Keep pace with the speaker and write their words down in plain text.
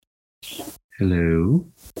Hello.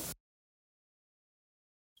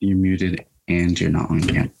 You're muted and you're not on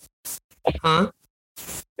yet. Huh?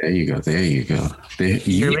 There you go. There you go. There,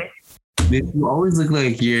 you always look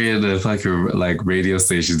like you're in a fucking like radio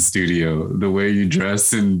station studio. The way you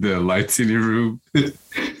dress and the lights in your room. Hey,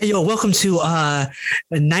 yo, welcome to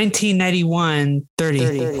 1991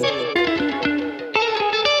 30.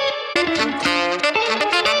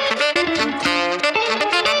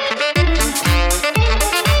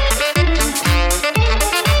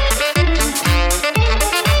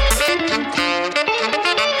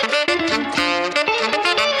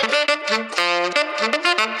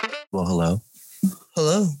 Well, hello.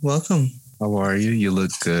 Hello, welcome. How are you? You look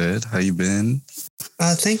good. How you been?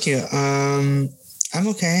 Thank you. I'm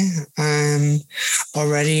okay. I'm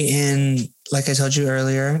already in, like I told you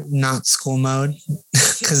earlier, not school mode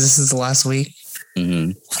because this is the last week.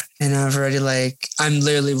 Mm-hmm. And I've already I'm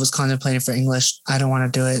literally was contemplating for English. I don't want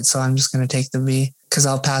to do it. So I'm just going to take the B because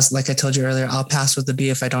I'll pass. Like I told you earlier, I'll pass with the B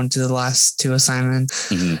if I don't do the last two assignments.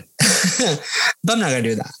 Mm-hmm. But I'm not going to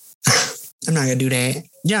do that. I'm not going to do that.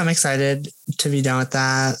 Yeah, I'm excited to be done with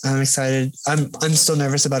that. I'm excited. I'm still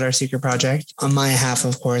nervous about our secret project. On my half,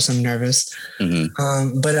 of course, I'm nervous.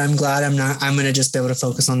 Mm-hmm. But I'm glad I'm going to just be able to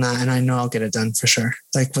focus on that. And I know I'll get it done for sure.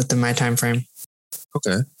 Like within my time frame.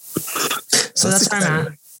 Okay. So that's where I'm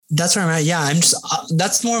at. That's where I'm at. Yeah, I'm just,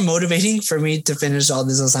 that's more motivating for me to finish all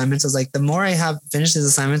these assignments. It's like the more I have finished these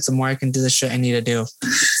assignments, the more I can do the shit I need to do.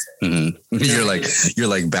 Mm-hmm. You're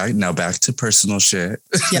like back to personal shit.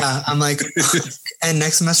 Yeah, I'm like, and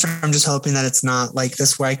next semester, I'm just hoping that it's not like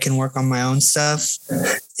this where I can work on my own stuff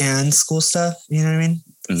and school stuff. You know what I mean?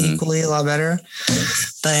 Mm-hmm. Equally a lot better.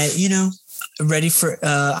 But, ready for,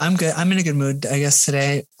 I'm good. I'm in a good mood, I guess,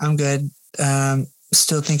 today. I'm good.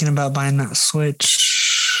 Still thinking about buying that Switch.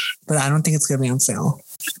 But I don't think it's going to be on sale.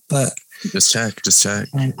 But just check.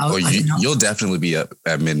 You'll definitely be up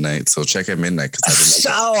at midnight. So check at midnight.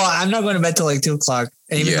 I'm not going to bed till like 2:00.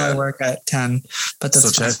 Even though I work at 10. But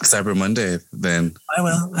that's check Cyber Monday then. I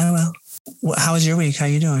will. How was your week? How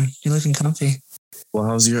you doing? You're looking comfy. Well,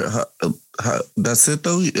 how's your? That's it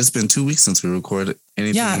though. It's been 2 weeks since we recorded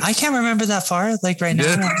anything. Yeah, I can't remember that far. Like right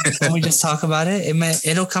now, when we just talk about it,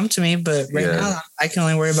 it'll come to me. But right now, I can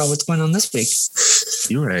only worry about what's going on this week.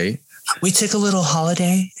 You're right. We took a little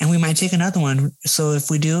holiday, and we might take another one. So if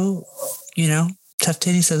we do, tough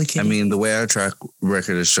titties to the kid. I mean, the way our track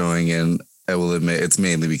record is showing, and I will admit, it's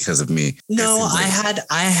mainly because of me. No, I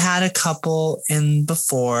had a couple in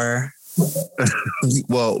before.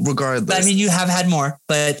 Well, regardless. I mean, you have had more,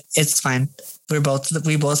 but it's fine. We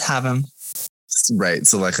both have them. Right.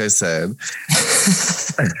 So like I said,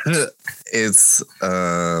 it's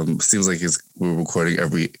seems like we're recording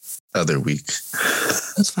every other week.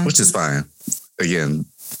 That's fine. Which is fine. Again.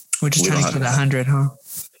 We're just trying to get to 100, huh?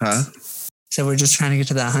 Huh? So we're just trying to get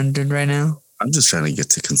to that 100 right now? I'm just trying to get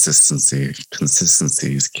to consistency.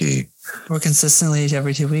 Consistency is key. We're consistently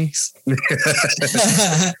every 2 weeks.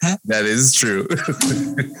 That is true.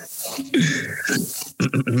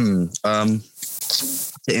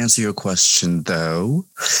 To answer your question, though,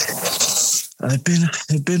 I've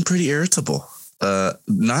been pretty irritable.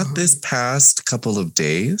 Not this past couple of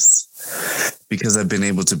days, because I've been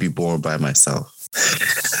able to be bored by myself.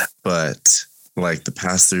 But like the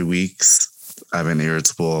past 3 weeks, I've been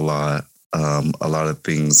irritable a lot. A lot of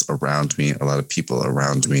things around me, a lot of people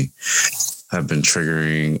around me have been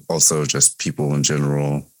triggering. Also, just people in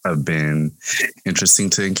general have been interesting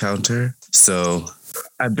to encounter. So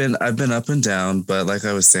I've been up and down, but like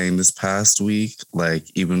I was saying, this past week, like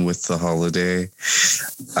even with the holiday,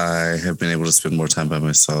 I have been able to spend more time by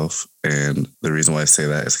myself. And the reason why I say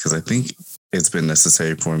that is because I think it's been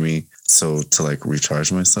necessary for me. So to like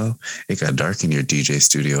recharge myself. It got dark in your DJ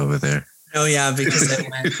studio over there. Oh yeah, because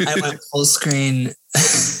I went full screen.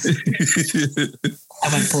 I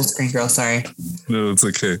went full screen, girl. Sorry. No, it's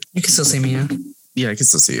okay. You can still see me, yeah? Yeah, I can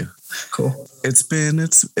still see you. Cool. It's been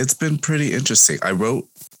pretty interesting. I'm going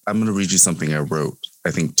to read you something I wrote,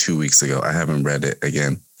 I think 2 weeks ago. I haven't read it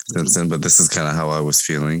again since then, but this is kind of how I was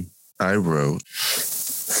feeling. I wrote,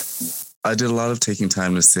 I did a lot of taking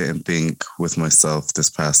time to sit and think with myself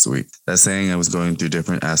this past week. That saying, I was going through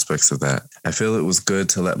different aspects of that. I feel it was good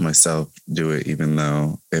to let myself do it, even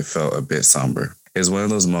though it felt a bit somber. It's one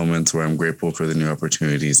of those moments where I'm grateful for the new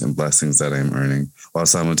opportunities and blessings that I'm earning, while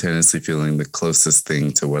simultaneously feeling the closest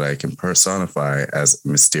thing to what I can personify as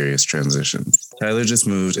mysterious transitions. Tyler just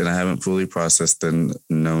moved and I haven't fully processed the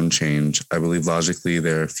known change. I believe logically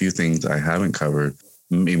there are a few things I haven't covered.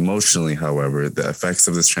 Emotionally, however, the effects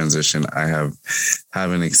of this transition I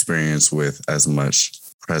haven't experienced with as much.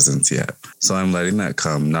 presence yet. So I'm letting that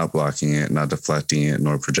come, not blocking it, not deflecting it,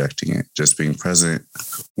 nor projecting it, just being present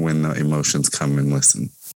when the emotions come and listen.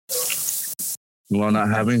 While not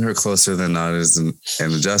having her closer than not is an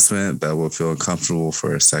adjustment that will feel uncomfortable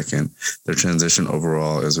for a second, the transition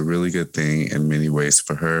overall is a really good thing in many ways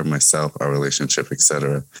for her, myself, our relationship,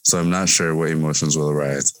 etc. So I'm not sure what emotions will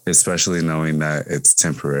arise, especially knowing that it's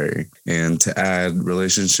temporary. And to add,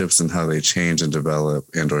 relationships and how they change and develop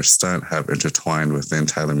and or stunt have intertwined within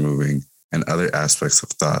Tyler moving and other aspects of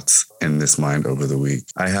thoughts in this mind over the week.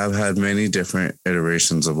 I have had many different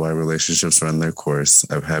iterations of why relationships run their course.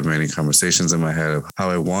 I've had many conversations in my head of how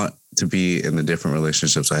I want to be in the different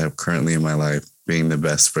relationships I have currently in my life, being the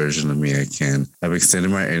best version of me I can. I've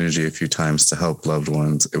extended my energy a few times to help loved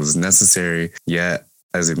ones. It was necessary, yet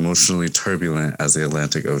as emotionally turbulent as the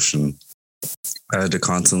Atlantic Ocean. I had to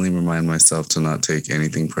constantly remind myself to not take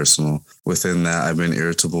anything personal. Within that, I've been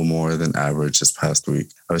irritable more than average this past week.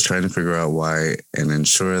 I was trying to figure out why and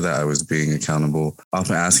ensure that I was being accountable.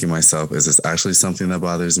 Often asking myself, is this actually something that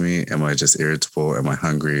bothers me? Am I just irritable? Am I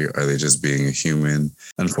hungry? Are they just being a human?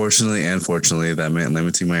 Unfortunately and fortunately, that meant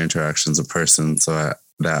limiting my interactions in person so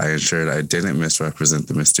that I ensured I didn't misrepresent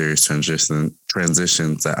the mysterious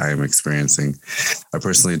transitions that I am experiencing. I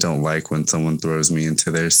personally don't like when someone throws me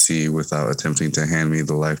into their sea without attempting to hand me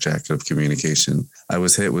the life jacket of communication. I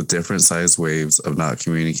was hit with different sized waves of not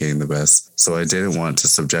communicating the best, so I didn't want to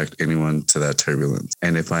subject anyone to that turbulence.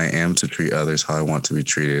 And if I am to treat others how I want to be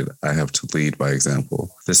treated, I have to lead by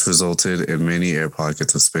example. This resulted in many air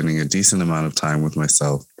pockets of spending a decent amount of time with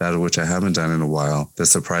myself, that of which I haven't done in a while. The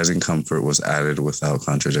surprising comfort was added without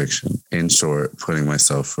contradiction. In short, putting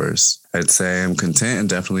myself first. I'd say I'm content and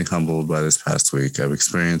definitely humbled by this past week. I've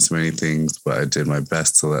experienced many things, but I did my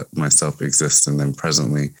best to let myself exist in them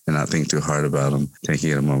presently and not think too hard about them, taking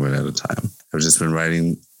it a moment at a time. I've just been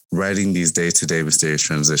writing these day-to-day mysterious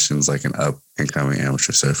transitions like an up-and-coming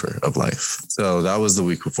amateur surfer of life. So that was the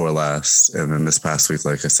week before last. And then this past week,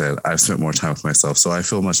 like I said, I've spent more time with myself. So I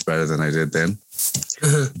feel much better than I did then.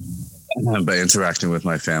 But interacting with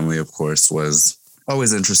my family, of course, was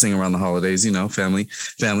always interesting around the holidays. You know, family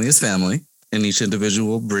is family, and each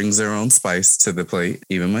individual brings their own spice to the plate,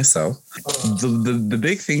 even myself. The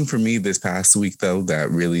big thing for me this past week, though,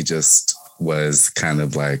 that really just was kind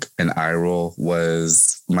of like an eye roll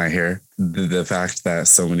was my hair. The fact that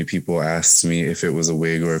so many people asked me if it was a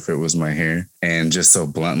wig or if it was my hair, and just so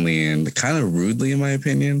bluntly and kind of rudely, in my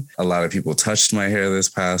opinion, a lot of people touched my hair this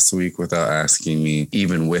past week without asking me.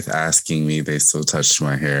 Even with asking me, they still touched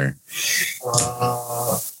my hair.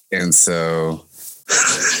 And so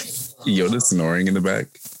Yoda snoring in the back.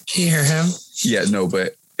 Can you hear him? Yeah, no,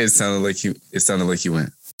 but it sounded like you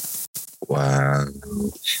went, wow.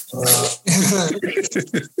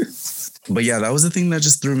 But yeah, that was the thing that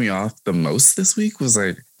just threw me off the most this week was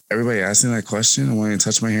like everybody asking that question and wanting to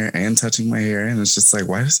touch my hair and touching my hair. And it's just like,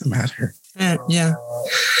 why does it matter? Yeah.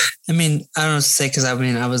 I mean, I don't know what to say because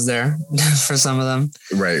I was there for some of them.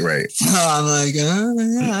 Right. So I'm like, yeah,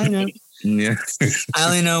 I know. Yeah. I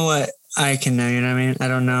only know what I can know, you know what I mean? I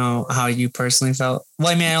don't know how you personally felt. Well,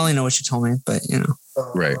 I mean, I only know what you told me, but you know.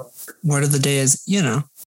 Right. Word of the day is, you know.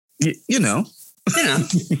 You know.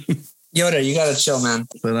 Yoda, you gotta chill, man.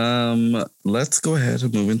 But let's go ahead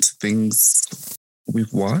and move into things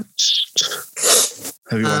we've watched.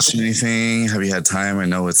 Have you watched anything? Have you had time? I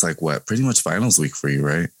know it's like pretty much finals week for you,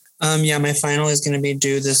 right? Yeah, my final is going to be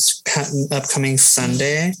due this upcoming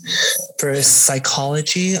Sunday for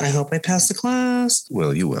psychology. I hope I pass the class.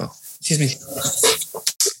 Well, you will. Excuse me.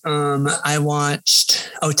 I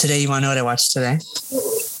watched. Oh, today. You want to know what I watched today?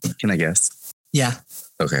 Can I guess? Yeah.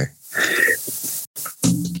 Okay.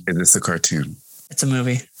 Is this a cartoon? It's a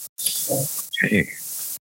movie. Okay.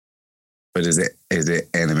 But is it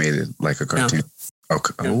animated like a cartoon? No.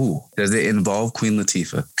 Okay. No. Oh, does it involve Queen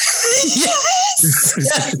Latifah? Yes.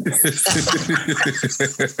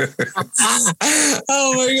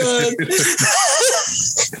 Oh my god.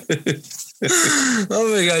 Oh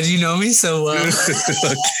my god, you know me so well.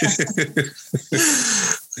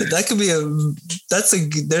 That could be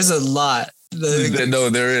there's a lot. No,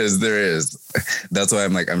 there is. That's why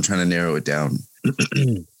I'm trying to narrow it down.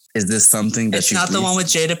 Is this something that it's not the one with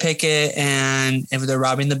Jada Pinkett and if they're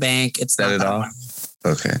robbing the bank? It's Set not It that Off.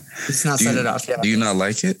 One. Okay. It's not Set It Off. Yeah. Do you not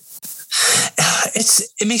like it?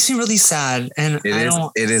 It makes me really sad, and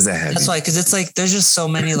it is a heavy. That's why, because it's like there's just so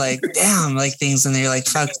many damn things, and you're like,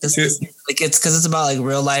 fuck this. Like it's because it's about like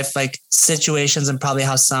real life situations, and probably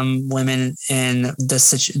how some women in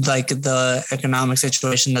the economic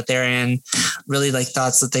situation that they're in really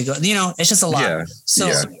thoughts that they go. It's just a lot. Yeah.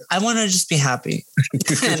 So I want to just be happy,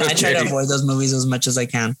 and I try to avoid those movies as much as I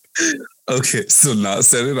can. Okay, so not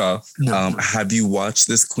set it off. No. Have you watched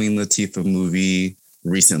this Queen Latifah movie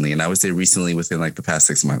recently? And I would say recently within like the past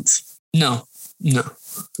 6 months. No.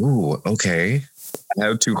 Ooh, okay. I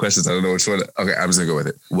have 2 questions. I don't know which one. Okay, I'm just gonna go with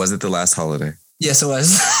it. Was it The Last Holiday? Yes, it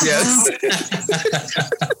was. Yes.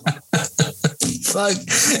 Fuck.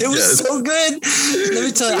 It was so good. Let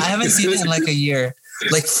me tell you, I haven't seen it in like a year,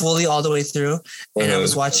 like fully all the way through. And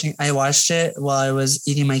I watched it while I was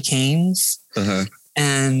eating my canes.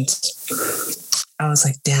 And I was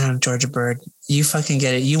like, damn, Georgia Bird, you fucking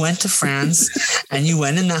get it. You went to France and you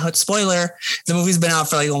went in that spoiler. The movie's been out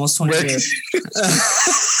for like almost 20 years.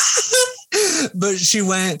 But she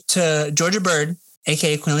went to Georgia Bird,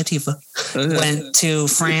 aka Queen Latifah, went to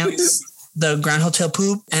France, the Grand Hotel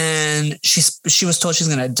Poop, and she was told she's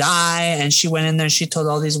gonna die, and she went in there and she told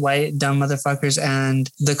all these white dumb motherfuckers and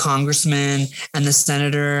the congressman and the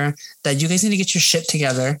senator that you guys need to get your shit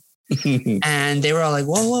together. And they were all like,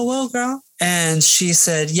 whoa, girl. And she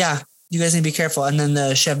said, yeah, you guys need to be careful. And then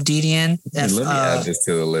the Chef Didion. Let me add this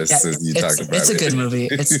to the list as you talk about it. It's a good movie.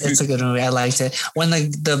 It's a good movie. I liked it. When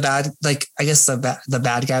the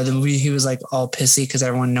bad guy of the movie, he was like all pissy because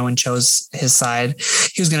no one chose his side.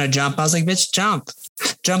 He was going to jump. I was like, bitch,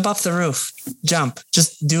 jump off the roof, jump,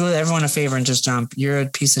 just do everyone a favor and just jump. You're a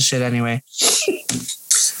piece of shit anyway.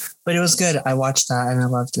 But it was good. I watched that and I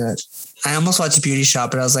loved it. I almost watched Beauty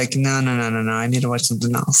Shop, but I was like, no. I need to watch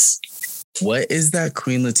something else. What is that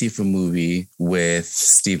Queen Latifah movie with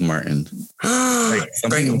Steve Martin? Like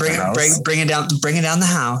bring it down the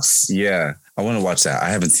house. Yeah, I want to watch that. I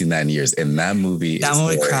haven't seen that in years, and that movie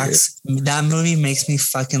cracks. That movie makes me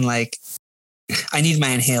fucking like. I need my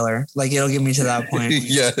inhaler. Like it'll get me to that point.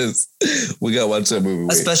 Yes, we gotta watch that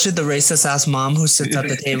movie. Especially the racist ass mom who sits at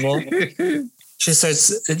the table. She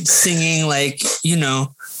starts singing like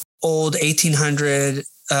old 1800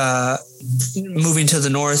 moving to the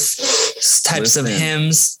north types of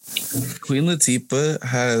hymns. Queen Latifah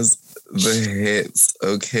has the hits,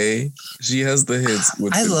 okay? She has the hits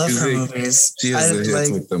with I the love music. her movies. She has the hits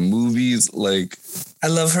with the movies. Like I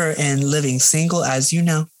love her in Living Single, as you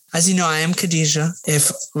know. As you know, I am Khadijah.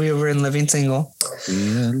 If we were in Living Single.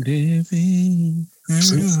 We are living.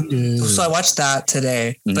 So I watched that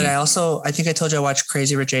today, but I think I told you I watched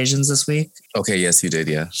Crazy Rich Asians this week. Okay, yes, you did,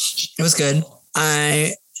 yeah. It was good.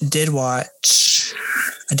 I did watch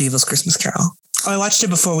A Diva's Christmas Carol. Oh, I watched it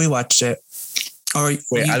before we watched it. Or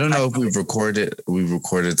wait, I don't know if we've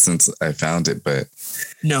recorded since I found it, but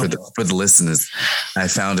no. For the listeners, I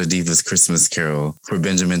found A Diva's Christmas Carol for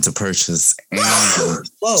Benjamin to purchase and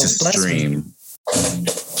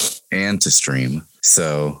to stream.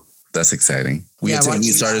 So that's exciting. We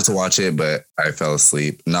started to watch it, but I fell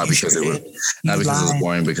asleep. Not because it was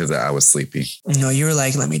boring, because I was sleepy. No, you were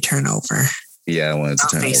like, let me turn over. Yeah, I wanted to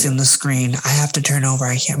turn over. Facing the screen. I have to turn over.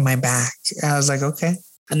 I can't my back. I was like, okay.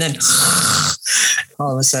 And then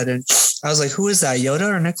all of a sudden, I was like, who is that? Yoda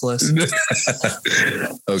or Nicholas?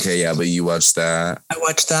 Okay, yeah, but you watched that. I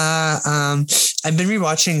watched that. I've been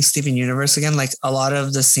rewatching Steven Universe again, like a lot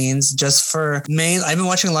of the scenes I've been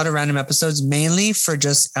watching a lot of random episodes, mainly for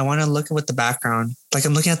I want to look at what the background, like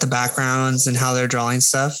I'm looking at the backgrounds and how they're drawing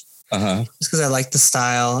stuff. Just because I like the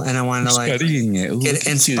style and I want to get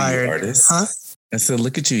inspired. I said,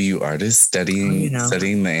 look at you artist, studying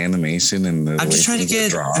the animation and the. I'm just trying to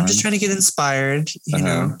get inspired, you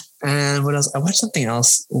know. And what else? I watched something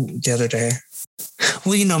else the other day.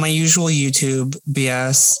 Well, my usual YouTube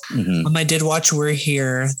BS. I did watch We're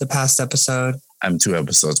Here, the past episode. I'm 2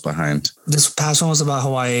 episodes behind. This past one was about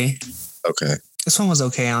Hawaii. Okay. This one was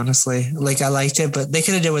okay, honestly. Like I liked it, but they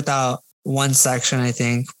could have did without one section, I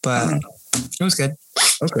think. But it was good.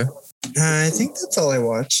 Okay. I think that's all I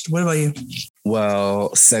watched. What about you? Well,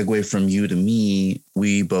 segue from you to me,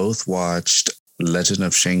 we both watched Legend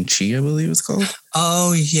of Shang-Chi, I believe it's called.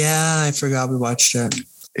 Oh, yeah. I forgot we watched it.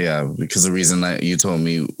 Yeah, because the reason that you told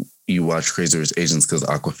me you watched Crazy Rich Asians because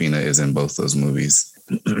Awkwafina is in both those movies.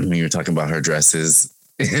 You were talking about her dresses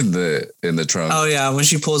in the trunk. Oh, yeah. When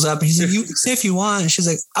she pulls up, he's like, you can say if you want. And she's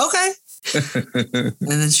like, okay. And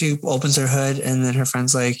then she opens her hood and then her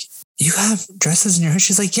friend's like, you have dresses in your hood?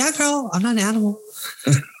 She's like, yeah, girl, I'm not an animal.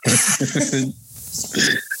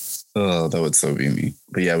 Oh, that would so be me.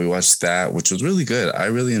 But yeah, we watched that, which was really good. I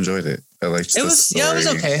really enjoyed it. I liked it. It was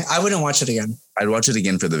okay. I wouldn't watch it again. I'd watch it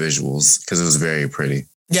again for the visuals because it was very pretty.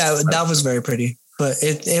 Yeah, that was very pretty. But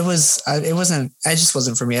it just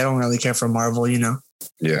wasn't for me. I don't really care for Marvel,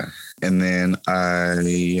 Yeah. And then I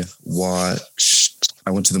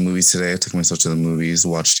went to the movies today. I took myself to the movies,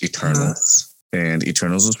 watched Eternals. And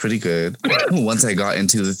Eternals was pretty good once I got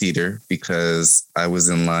into the theater because I was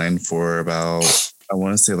in line for about I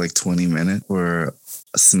want to say like 20 minutes for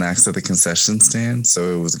snacks at the concession stand.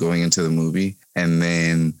 So it was going into the movie, and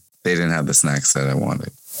then they didn't have the snacks that I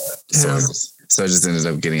wanted. Yeah. So I just ended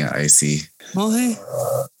up getting an icy. Well, hey.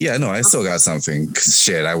 Yeah, no, I still got something.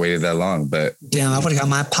 Shit, I waited that long, but Damn, I would have got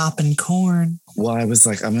my popping corn. well, I was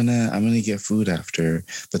like, I'm gonna get food after.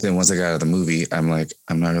 But then once I got out of the movie, I'm like,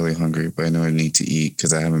 I'm not really hungry, but I know I need to eat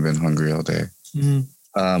because I haven't been hungry all day.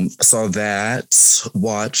 Saw that,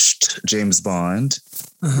 watched James Bond.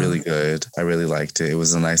 Really good. I really liked it. It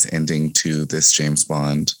was a nice ending to this James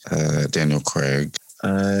Bond, Daniel Craig.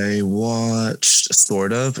 I watched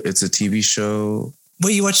Sort of. It's a TV show.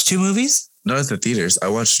 Wait, you watched 2 movies? Not at the theaters. I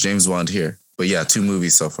watched James Bond here. But yeah, 2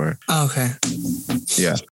 movies so far. Oh, okay.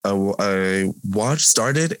 Yeah. I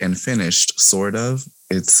started and finished Sort of.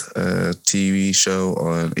 It's a TV show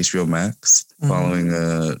on HBO Max following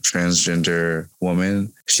a transgender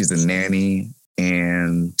woman. She's a nanny,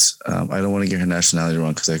 and I don't want to get her nationality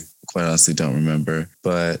wrong because I quite honestly don't remember.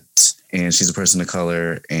 And she's a person of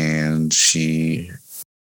color, and she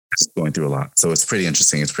is going through a lot. So it's pretty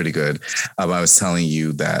interesting. It's pretty good. I was telling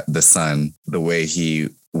you that the son, the way he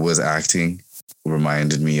was acting,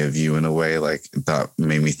 reminded me of you in a way. Like that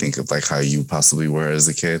made me think of like how you possibly were as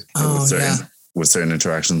a kid. With certain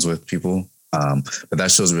interactions with people. But that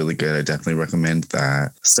show's really good. I definitely recommend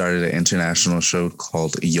that. Started an international show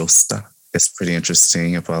called Yosta. It's pretty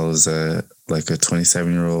interesting. It follows a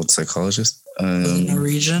 27-year-old psychologist.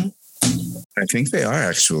 Norwegian? I think they are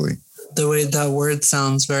actually. The way that word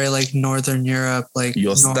sounds very like Northern Europe, like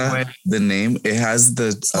Yosta, Norway. the name, it has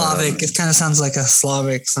the Slavic. It kind of sounds like a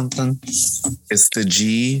Slavic something. It's the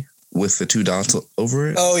G with the 2 dots over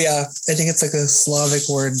it. Oh yeah, I think it's like a Slavic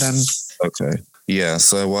word then. Okay. Yeah,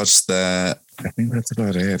 so I watched that. I think that's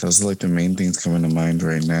about it. Those are like the main things coming to mind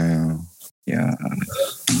right now. Yeah.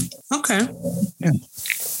 Okay. Yeah.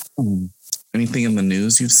 Anything in the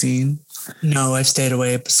news you've seen? No, I've stayed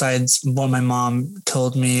away besides what my mom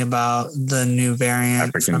told me about the new variant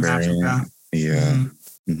African from variant. Africa. Yeah.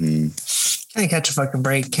 Can't catch a fucking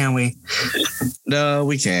break, can we? No,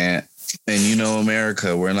 we can't. And you know,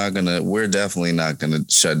 America, we're definitely not gonna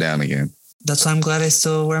shut down again. That's why I'm glad I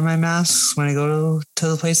still wear my mask when I go to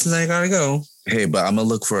the places I gotta go. Hey, but I'm gonna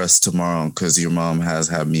look for us tomorrow because your mom has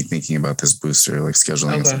had me thinking about this booster, like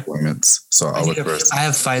scheduling us appointments. So I'll look for us. I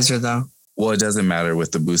have Pfizer though. Well, it doesn't matter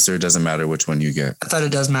with the booster. It doesn't matter which one you get. I thought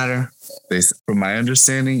it does matter. From my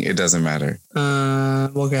understanding, it doesn't matter. We're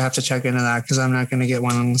gonna have to check into that because I'm not gonna get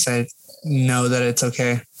one unless I know that it's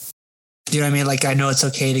okay. Do you know what I mean? Like I know it's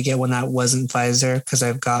okay to get one that wasn't Pfizer because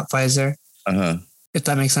I've got Pfizer. If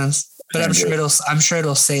that makes sense. But I'm sure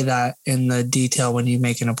it'll say that in the detail when you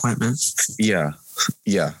make an appointment. Yeah.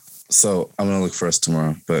 So I'm gonna look for us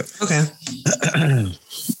tomorrow. But okay.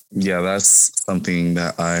 Yeah, that's something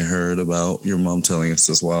that I heard about your mom telling us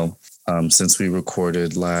as well. Since we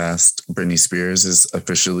recorded last, Britney Spears is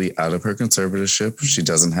officially out of her conservatorship. She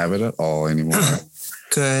doesn't have it at all anymore.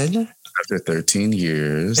 Good. After 13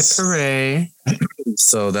 years. Hooray.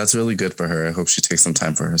 So that's really good for her. I hope she takes some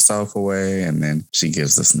time for herself away and then she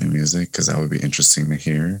gives us new music because that would be interesting to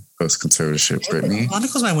hear. Post conservatorship, Britney. I want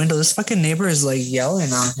to close my window. This fucking neighbor is like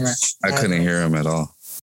yelling out here. I couldn't hear him at all.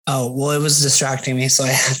 Oh, well, it was distracting me, so I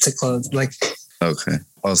had to close. Okay.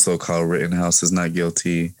 Also, Kyle Rittenhouse is not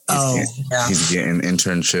guilty. He's getting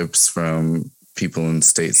internships from people in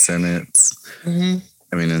state senates.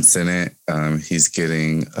 In Senate. He's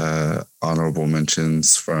getting honorable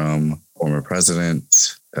mentions from former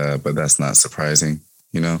president, but that's not surprising.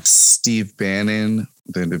 You know, Steve Bannon,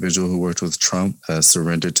 the individual who worked with Trump,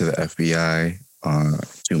 surrendered to the FBI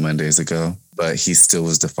 2 Mondays ago, but he still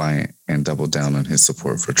was defiant and doubled down on his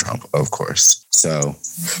support for Trump, of course. So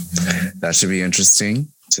that should be interesting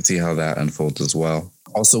to see how that unfolds as well.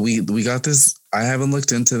 Also, we got this. I haven't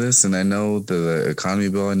looked into this, and I know the economy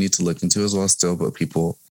bill I need to look into as well still, but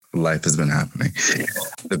life has been happening.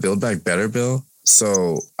 The Build Back Better bill.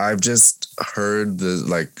 So I've just heard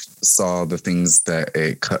saw the things that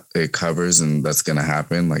it covers and that's going to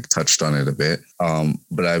happen, touched on it a bit.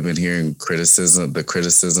 But I've been hearing criticism. The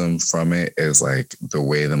criticism from it is the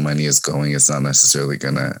way the money is going, it's not necessarily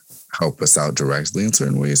going to help us out directly in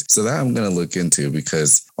certain ways. So that I'm going to look into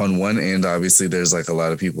because on one end, obviously there's a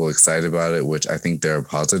lot of people excited about it, which I think there are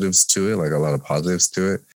positives to it, a lot of positives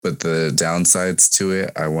to it. But the downsides to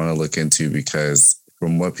it, I want to look into because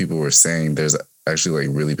from what people were saying, there's actually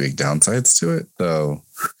really big downsides to it. So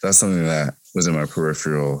that's something that was in my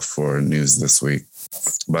peripheral for news this week.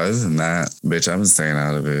 But other than that, bitch, I've been staying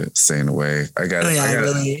out of it, staying away. I got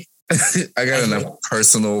enough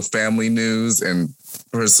personal family news and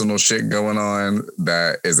personal shit going on,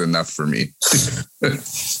 that is enough for me.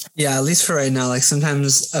 Yeah, at least for right now. Like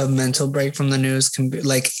sometimes a mental break from the news can be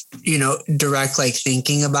like, direct like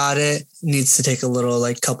thinking about it needs to take a little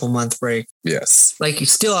like couple month break. Yes. Like you're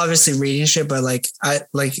still obviously reading shit, but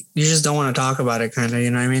you just don't want to talk about it, kind of.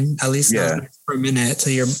 You know what I mean? At least not for a minute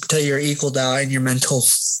till you're equaled out in your mental.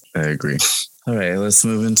 I agree. All right, let's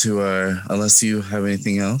move into unless you have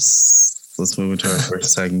anything else, let's move into our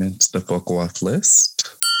first segment, the fuck off list.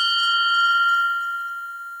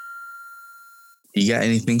 You got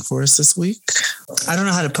anything for us this week? I don't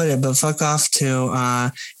know how to put it, but fuck off to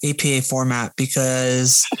APA format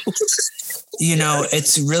because,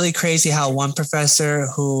 it's really crazy how one professor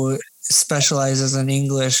who specializes in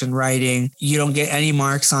English and writing, you don't get any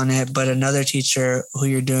marks on it, but another teacher who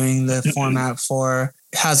you're doing the format for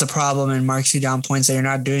has a problem and marks you down points that you're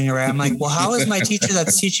not doing it right. I'm like, well, how is my teacher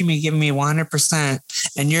that's teaching me giving me 100%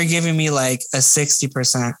 and you're giving me like a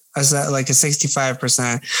 60%? Is that like a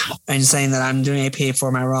 65% and saying that I'm doing APA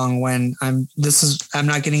format wrong when I'm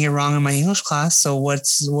not getting it wrong in my English class. So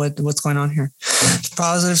what's going on here?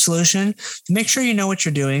 Positive solution. Make sure you know what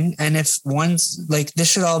you're doing. And if one's like,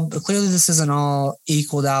 this isn't all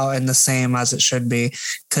equaled out and the same as it should be,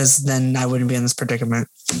 because then I wouldn't be in this predicament.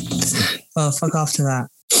 Oh, fuck off to that.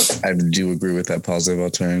 I do agree with that positive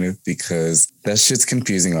alternative because that shit's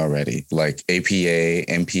confusing already. Like APA,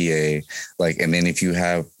 MPA, and then if you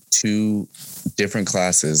have two different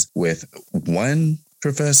classes with one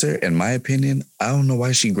professor, in my opinion, I don't know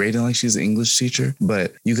why she graded like she's an English teacher,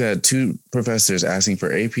 but you got two professors asking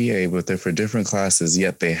for APA, but they're for different classes,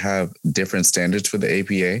 yet they have different standards for the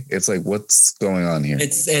APA. It's like, what's going on here?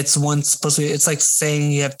 It's one supposed to be, it's like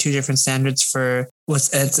saying you have two different standards for is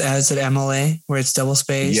it MLA where it's double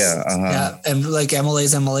spaced? Yeah. Uh-huh. Yeah. And like MLA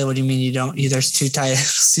is MLA. What do you mean you don't, there's two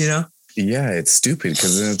types, Yeah, it's stupid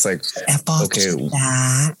because then it's like, okay.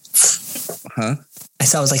 That. Huh?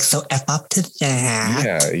 I was like, so F up to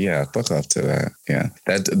that. Yeah, fuck off to that. Yeah,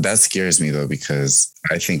 that scares me though because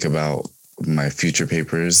I think about my future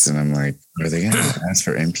papers and I'm like, are they going to ask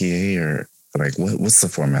for MPA or like what's the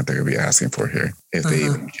format they're going to be asking for here if they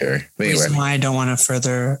even care? But anyway. Reason why I don't want to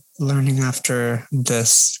further learning after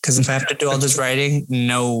this because if I have to do all this writing,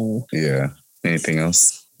 no. Yeah. Anything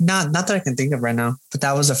else? Not that I can think of right now, but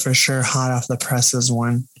that was a for sure hot off the presses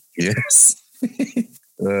one. Yes.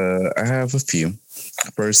 I have a few.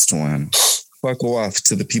 First one, fuck off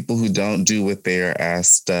to the people who don't do what they are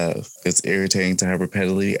asked of. It's irritating to have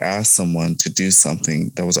repetitively asked someone to do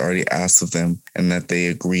something that was already asked of them and that they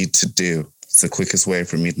agreed to do. It's the quickest way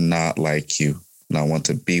for me to not like you, not want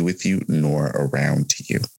to be with you, nor around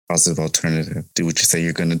you. Positive alternative. Do what you say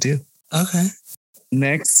you're going to do. Okay.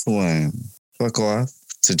 Next one, fuck off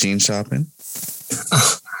to jean shopping.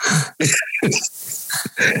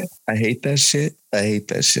 I hate that shit.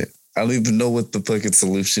 I don't even know what the fucking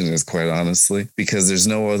solution is, quite honestly, because there's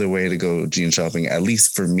no other way to go jean shopping, at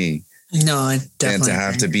least for me. No, I definitely. And to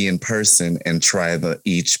have to be in person and try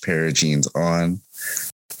each pair of jeans on.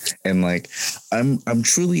 And like, I'm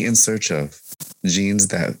truly in search of jeans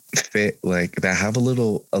that fit, like that have a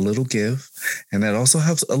little give and that also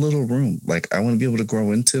have a little room. Like I want to be able to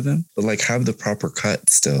grow into them, but like have the proper cut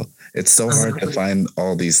still. It's so hard to find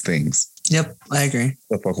all these things. Yep, I agree.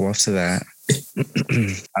 So fuck off to that.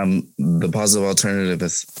 The positive alternative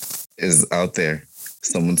is out there.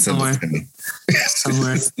 Someone sent it to me.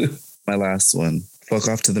 Somewhere. My last one. Fuck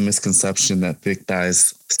off to the misconception that thick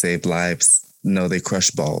thighs save lives. No, they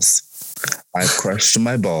crush balls. I've crushed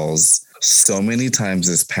my balls so many times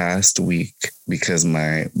this past week because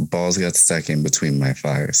my balls got stuck in between my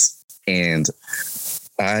thighs. And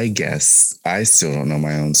I guess I still don't know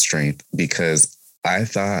my own strength because I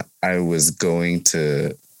thought I was going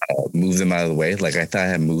to move them out of the way. Like I thought I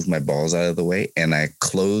had moved my balls out of the way and I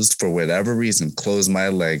for whatever reason, closed my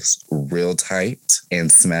legs real tight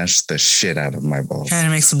and smashed the shit out of my balls. Trying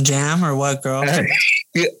to make some jam or what, girl?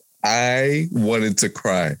 I wanted to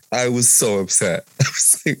cry. I was so upset. I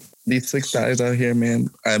was like, these thick thighs out here, man,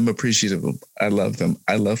 I'm appreciative of them. I love them.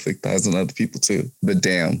 I love thick thighs and other people too. But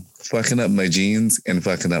damn, fucking up my jeans and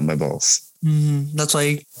fucking up my balls. Mm-hmm. That's why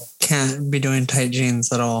you can't be doing tight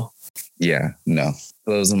jeans at all. Yeah, no.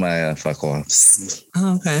 Those are my fuck offs.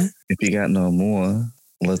 Oh, okay. If you got no more,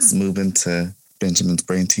 let's move into Benjamin's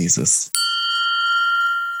brain teasers.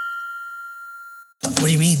 What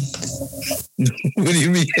do you mean? What do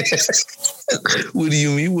you mean? What do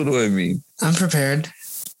you mean? What do I mean? I'm prepared.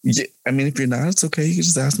 Yeah, I mean, if you're not, it's okay. You can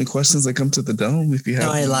just ask me questions that come to the dome if you have.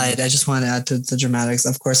 No, I lied. I just want to add to the dramatics.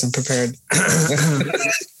 Of course, I'm prepared.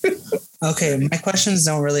 Okay, my questions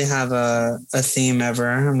don't really have a theme ever.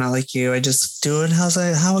 I'm not like you. I just do it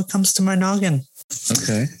how it comes to my noggin.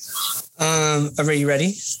 Okay. Are you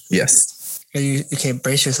ready? Yes. Are you okay?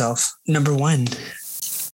 Brace yourself. Number 1.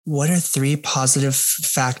 What are 3 positive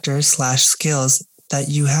factors / skills that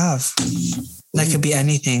you have? That could be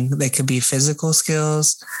anything. They could be physical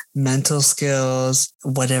skills, mental skills,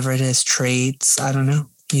 whatever it is, traits. I don't know.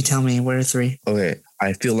 You tell me, what are 3? Okay.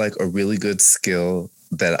 I feel like a really good skill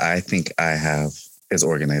that I think I have is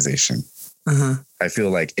organization. Uh-huh. I feel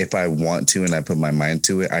like if I want to and I put my mind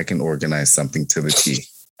to it, I can organize something to the T.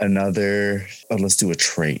 Another, let's do a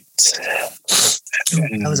trait.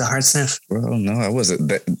 That was a hard sniff. Well, no, I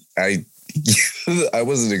wasn't. I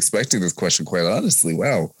wasn't expecting this question, quite honestly.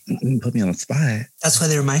 Wow. You put me on the spot. That's why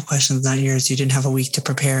they were my questions, not yours. You didn't have a week to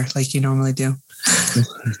prepare like you normally do.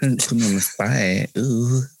 Put me on the spot.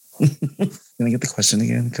 Ooh. Can I get the question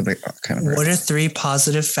again? Because I kind of. What are 3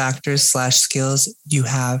 positive factors / skills you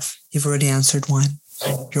have? You've already answered 1.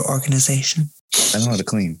 Your organization. I know how to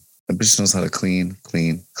clean. A bitch knows how to clean.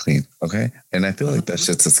 Okay, and I feel like that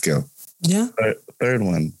shit's a skill. Yeah. Third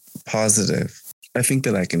one, positive. I think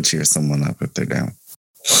that I can cheer someone up if they're down.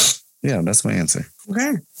 Yeah, that's my answer.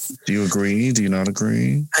 Okay. Do you agree? Do you not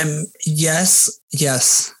agree? Yes.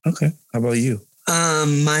 Okay. How about you?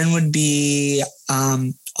 Mine would be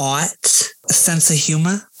a sense of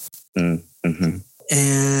humor, Mm-hmm.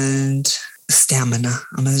 and stamina.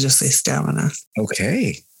 I'm gonna just say stamina,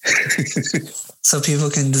 Okay. so people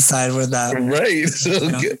can decide where that. Right.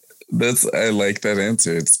 Okay. I like that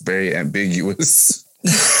answer. It's very ambiguous.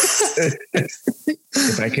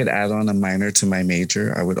 If I could add on a minor to my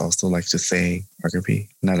major, I would also like to say, Margaret P.,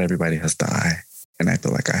 not everybody has the eye. And I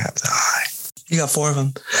feel like I have the eye. You got 4 of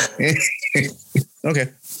them. Okay.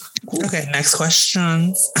 Cool. Okay, next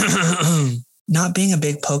question. Not being a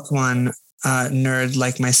big Pokemon nerd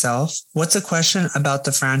like myself, what's a question about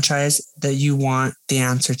the franchise that you want the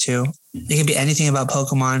answer to? It can be anything about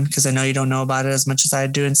Pokemon, because I know you don't know about it as much as I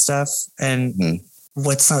do and stuff. And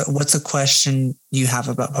what's a question you have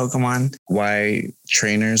about Pokemon? Why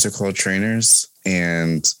trainers are called trainers,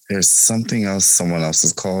 and there's something else someone else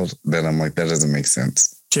is called that I'm like, that doesn't make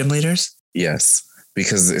sense. Gym leaders? Yes,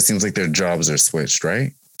 because it seems like their jobs are switched,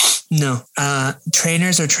 right? No,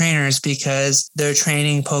 trainers are trainers because they're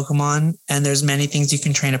training Pokemon, and there's many things you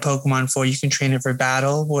can train a Pokemon for. You can train it for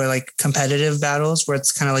battle, or like competitive battles, where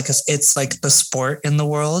it's kind of like it's like the sport in the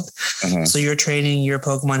world. Uh-huh. So you're training your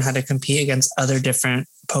Pokemon how to compete against other different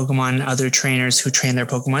Pokemon, other trainers who train their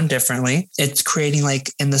Pokemon differently. It's creating, like,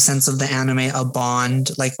 in the sense of the anime, a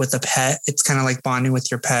bond, like with a pet. It's kind of like bonding with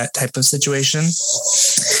your pet type of situation.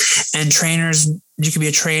 And trainers, you could be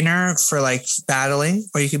a trainer for like battling,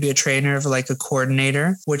 or you could be a trainer for like a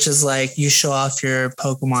coordinator, which is like you show off your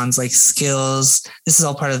Pokemon's like skills. This is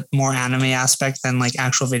all part of more anime aspect than like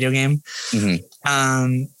actual video game.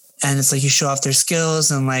 Mm-hmm. And it's like you show off their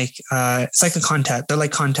skills, and like it's like a contest. They're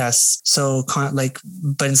like contests. So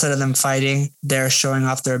but instead of them fighting, they're showing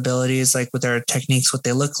off their abilities, like with their techniques, what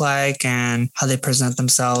they look like and how they present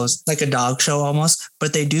themselves, like a dog show almost.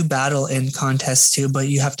 But they do battle in contests too, but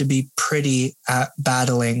you have to be pretty at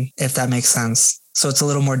battling, if that makes sense. So it's a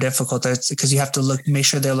little more difficult because you have to make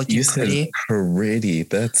sure they're looking pretty. Pretty.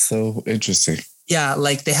 That's so interesting. Yeah,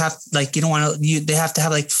 like they have, like, you don't want to, they have to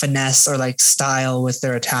have like finesse or like style with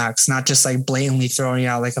their attacks, not just like blatantly throwing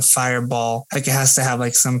out like a fireball. Like it has to have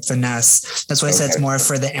like some finesse. That's why I said it's more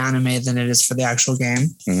for the anime than it is for the actual game.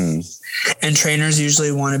 Mm-hmm. And trainers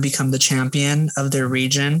usually want to become the champion of their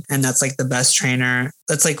region. And that's like the best trainer.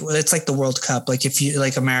 It's like the World Cup. Like if you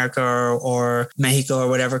like America or Mexico or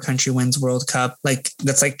whatever country wins World Cup, like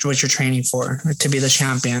that's like what you're training for, to be the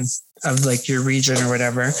champion of like your region or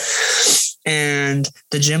whatever. And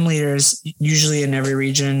the gym leaders, usually in every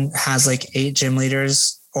region, has like 8 gym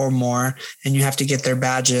leaders or more, and you have to get their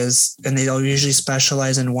badges, and they all usually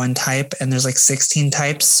specialize in one type, and there's like 16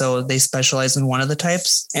 types. So they specialize in one of the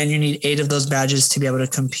types, and you need 8 of those badges to be able to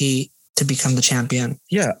compete to become the champion.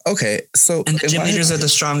 Yeah. Okay. So, and the gym leaders are the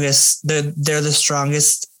strongest. They're the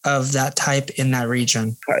strongest of that type in that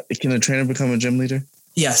region. Can a trainer become a gym leader?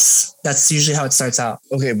 Yes. That's usually how it starts out.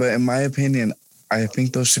 Okay. But in my opinion, I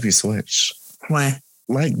think those should be switched. Why?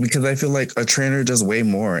 Like, because I feel like a trainer does way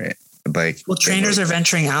more. Like, well, trainers are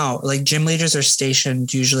venturing out. Like gym leaders are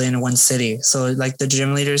stationed usually in one city. So like the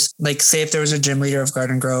gym leaders, like say if there was a gym leader of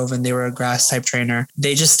Garden Grove and they were a grass type trainer,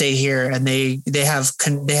 they just stay here, and they have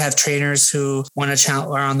trainers who want to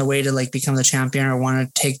are on the way to like become the champion or want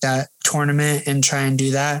to take that tournament and try and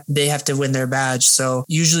do that. They have to win their badge. So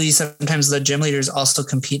usually sometimes the gym leaders also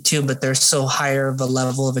compete too, but they're so higher of a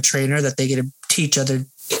level of a trainer that they get to teach other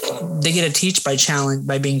they get to teach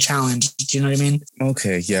by being challenged. Do you know what I mean?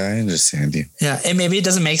 Okay, yeah, I understand you. Yeah, and maybe it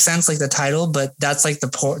doesn't make sense like the title, but that's like the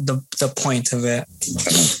point of it.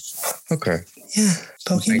 Okay. Yeah,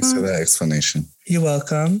 Pokemon. Thanks for that explanation. You're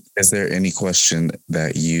welcome. Is there any question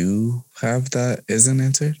that you have that isn't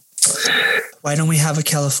answered? Why don't we have a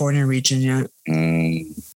California region yet?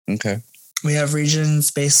 Okay. We have regions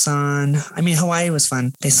based on, Hawaii was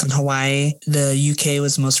fun. Based on Hawaii. The UK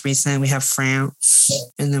was most recent. We have France.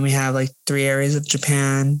 And then we have like 3 areas of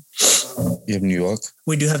Japan. You have New York?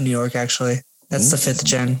 We do have New York, actually. That's the 5th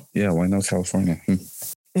gen. Yeah, why not California?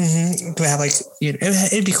 Mm-hmm. Do I have like,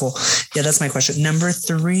 it'd be cool. Yeah, that's my question.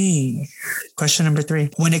 Question number 3.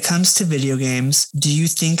 When it comes to video games, do you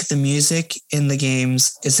think the music in the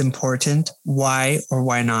games is important? Why or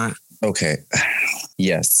why not? Okay.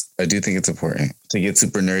 Yes, I do think it's important. To get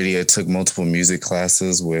super nerdy, I took multiple music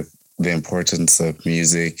classes with the importance of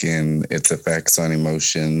music and its effects on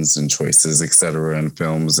emotions and choices, etc., in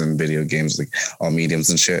films and video games, like all mediums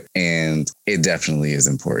and shit. And it definitely is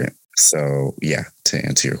important. So yeah, to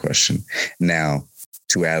answer your question. Now,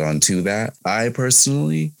 to add on to that, I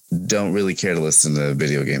personally don't really care to listen to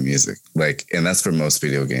video game music. Like, and that's for most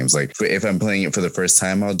video games. Like if I'm playing it for the first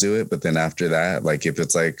time, I'll do it. But then after that, like if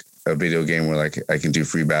it's like a video game where like I can do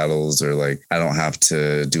free battles or like I don't have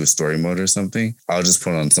to do a story mode or something, I'll just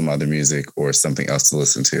put on some other music or something else to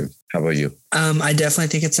listen to. How about you? I definitely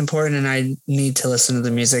think it's important and I need to listen to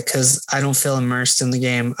the music because I don't feel immersed in the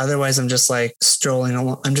game. Otherwise, I'm just like strolling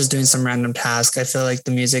along. I'm just doing some random task. I feel like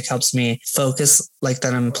the music helps me focus like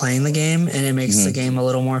that I'm playing the game and it makes the game a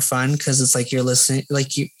little more fun because it's like you're listening,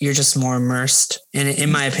 like you're just more immersed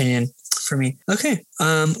in my opinion. For me. Okay.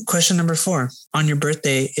 Question number 4. On your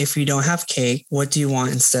birthday, if you don't have cake, what do you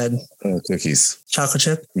want instead? Cookies. Chocolate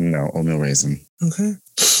chip? No, oatmeal raisin. Okay.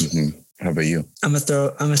 Mm-hmm. How about you? I'm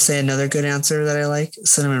gonna say another good answer that I like: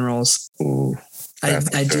 cinnamon rolls. Ooh.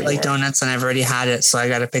 I do like donuts, and I've already had it, so I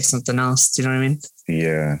got to pick something else. Do you know what I mean?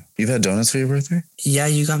 Yeah. You've had donuts for your birthday? Yeah,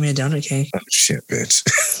 you got me a donut cake. Oh shit, bitch.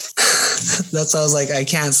 That's why I was like, I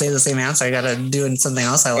can't say the same answer. I got to do something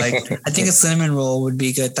else I like. I think a cinnamon roll would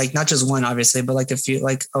be good. Like not just one, obviously, but like a few,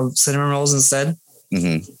 like cinnamon rolls instead.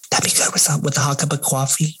 Mm-hmm. That'd be good with a hot cup of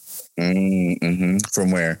coffee. Mm-hmm.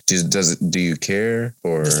 From where? Do you care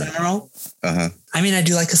or the cinnamon roll? Uh-huh. I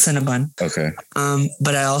do like a Cinnabon. Okay.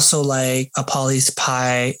 But I also like a Polly's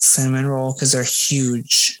Pie cinnamon roll because they're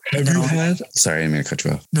huge. Have you had? Sorry, I didn't mean to cut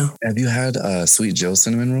you off. No. Have you had Sweet Jill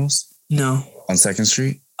cinnamon rolls? No. On 2nd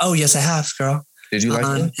Street? Oh yes, I have, girl. Did you like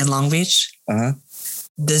them? In Long Beach? Uh-huh.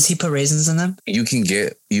 Does he put raisins in them? You can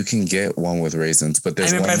get one with raisins, but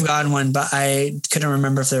there's I remember I've gotten one, but I couldn't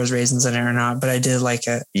remember if there was raisins in it or not. But I did like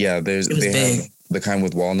it. Yeah, it was big. Have the kind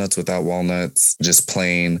with walnuts, without walnuts, just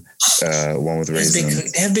plain one with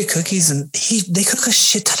raisins. They have big cookies and they cook a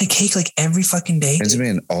shit ton of cake like every fucking day.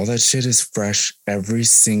 Benjamin, all that shit is fresh every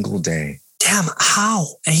single day. Damn, how?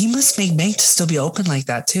 And he must make bank to still be open like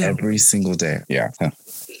that too. Every single day. Yeah. Huh.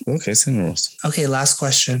 Okay, cinnamon rolls. Okay, last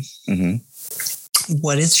question. Mm-hmm.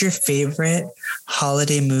 What is your favorite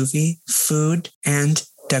holiday movie, food, and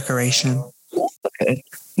decoration? Okay.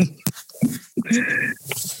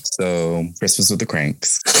 So, Christmas with the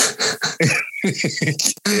Cranks.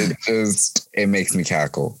 it makes me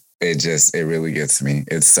cackle. It really gets me.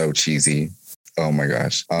 It's so cheesy. Oh my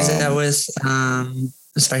gosh. Is that with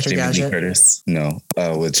Inspector Gadget? Jamie Lee Curtis? No,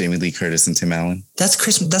 with Jamie Lee Curtis and Tim Allen. That's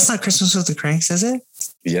Christmas. That's not Christmas with the Cranks, is it?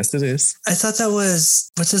 Yes, it is. I thought that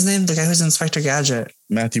was, what's his name? The guy who's Inspector Gadget.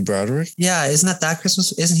 Matthew Broderick? Yeah, isn't that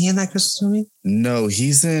Christmas? Isn't he in that Christmas movie? No,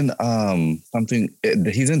 he's in something.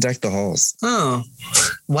 He's in Deck the Halls. Oh,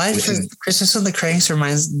 why? Christmas with the Cranks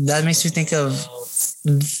that makes me think of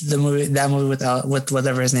that movie with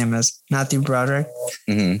whatever his name is, Matthew Broderick.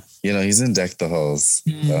 Mm-hmm. He's in Deck the Halls,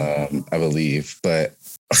 I believe, but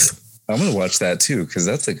I'm gonna watch that too because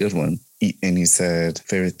that's a good one. And he said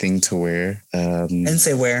favorite thing to wear. I didn't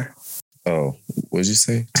say where. Oh, what did you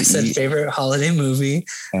say? I said favorite holiday movie,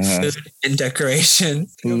 food and decoration.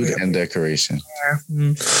 Food and decoration.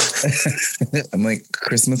 I'm like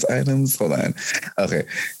Christmas items. Hold on. Okay,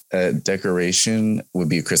 decoration would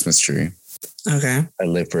be a Christmas tree. Okay. I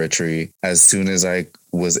live for a tree. As soon as I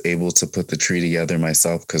was able to put the tree together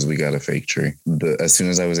myself, because we got a fake tree. As soon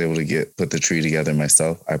as I was able to put the tree together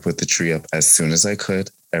myself, I put the tree up as soon as I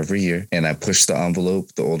could every year. And I pushed the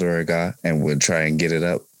envelope the older I got and would try and get it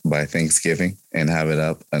up by Thanksgiving and have it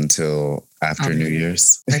up until after New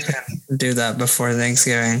Year's. I can do that before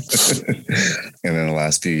Thanksgiving. And then the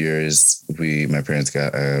last few years, my parents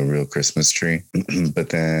got a real Christmas tree, but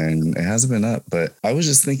then it hasn't been up. But I was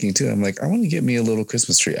just thinking too, I'm like, I want to get me a little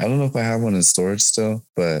Christmas tree. I don't know if I have one in storage still,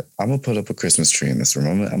 but I'm going to put up a Christmas tree in this room.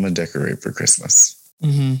 I'm going to decorate for Christmas.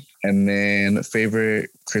 Mm-hmm. And then favorite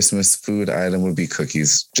Christmas food item would be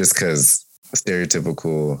cookies, just because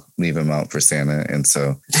stereotypical, leave them out for Santa. And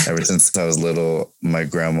so ever since I was little, my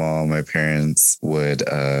grandma, my parents would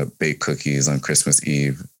bake cookies on Christmas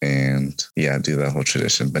Eve and do that whole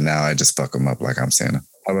tradition. But now I just fuck them up like I'm Santa.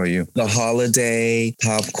 How about you? The holiday,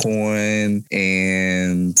 popcorn,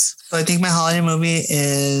 and... So I think my holiday movie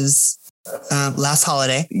is Last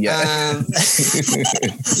Holiday. Yeah.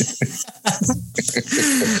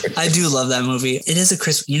 I do love that movie. It is a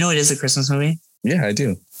Christmas movie? Yeah, I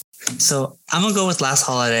do. So I'm going to go with Last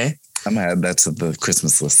Holiday. I'm going to add that to the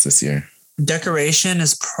Christmas list this year. Decoration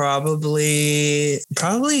is probably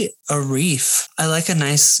a wreath. I like a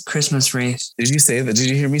nice Christmas wreath. Did you say that? Did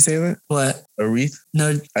you hear me say that? What? A wreath?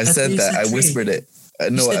 No. I said that. I whispered it.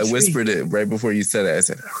 No, I whispered it right before you said it. I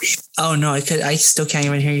said a wreath. Oh, no. I still can't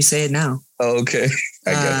even hear you say it now. Oh, okay.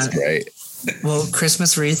 I guess, right. Well,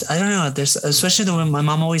 Christmas wreath, I don't know. There's especially the one my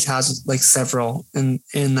mom always has like several in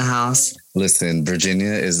the house. Listen,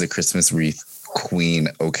 Virginia is the Christmas wreath queen,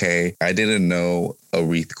 okay? I didn't know a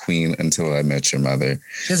wreath queen until I met your mother.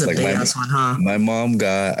 She has a big ass one, huh? My mom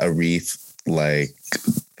got a wreath like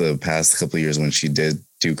the past couple of years when she did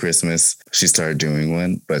do Christmas. She started doing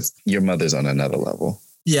one, but your mother's on another level.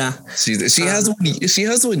 Yeah. She has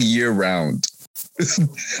one year round.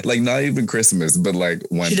 Like not even Christmas, but like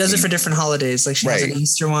one. She does it for different holidays. Like she has an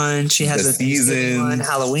Easter one. She has a season one,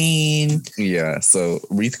 Halloween. Yeah. So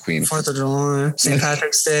wreath queen. 4th of July, St.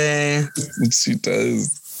 Patrick's Day. She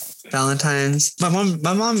does. Valentine's. My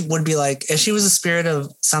mom would be like, if she was the spirit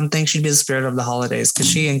of something, she'd be the spirit of the holidays because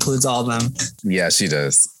she includes all of them. Yeah, she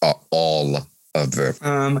does. All of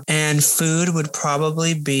them. And food would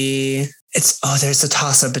probably be. There's a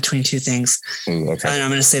toss-up between two things. Ooh, okay. And I'm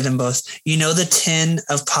going to say them both. You know the tin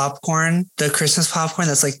of popcorn, the Christmas popcorn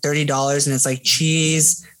that's like $30 and it's like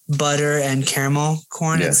cheese, butter, and caramel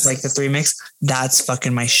corn. Yes. It's like the 3 mix. That's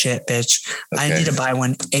fucking my shit, bitch. Okay. I need to buy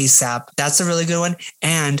one ASAP. That's a really good one.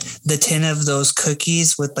 And the tin of those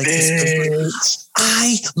cookies with like this.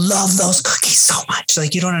 I love those cookies so much.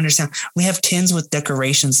 Like you don't understand. We have tins with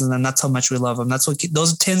decorations in them. That's how much we love them. That's what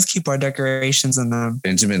those tins keep our decorations in them.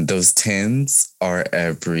 Benjamin, those tins are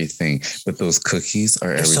everything, but those cookies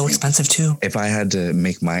are everything. They're so expensive too. If I had to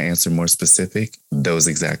make my answer more specific, those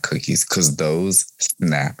exact cookies, because those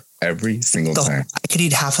snap every single time. I could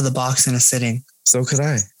eat half of the box in a sitting. So could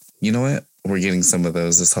I. You know what? We're getting some of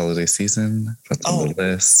those this holiday season. That's on the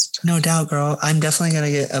list. No doubt, girl. I'm definitely gonna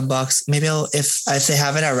get a box. Maybe if they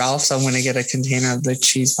have it at Ralph's, I'm gonna get a container of the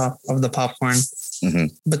of the popcorn. Mm-hmm.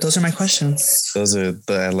 But those are my questions.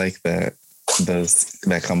 I like that.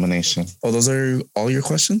 That combination. Oh, those are all your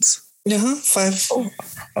questions? Yeah, 5. Oh,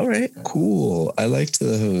 all right, cool. I liked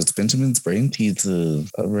those. Benjamin's brain pizza.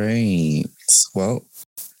 All right. Well,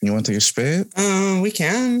 you want to take a spit? We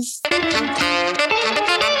can.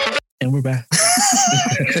 And we're back.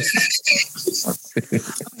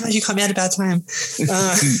 You caught me at a bad time.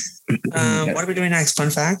 What are we doing next? Fun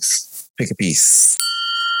facts? Pick a piece.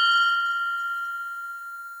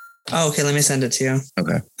 Oh, okay. Let me send it to you.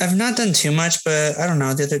 Okay. I've not done too much, but I don't know.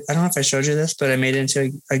 I don't know if I showed you this, but I made it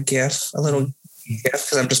into a GIF, a little GIF,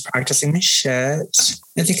 because I'm just practicing my shit.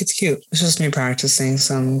 I think it's cute. It's just me practicing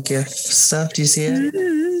some GIF stuff. Do you see it?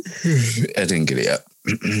 I didn't get it yet.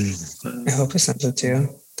 I hope I sent it to you.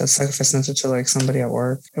 That's like if I sent it to like somebody at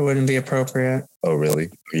work, it wouldn't be appropriate. Oh, really?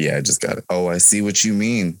 Yeah, I just got it. Oh, I see what you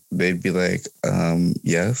mean. They'd be like,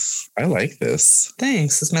 yes, I like this.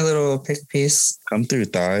 Thanks. It's my little pick piece. Come through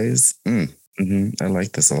thighs. I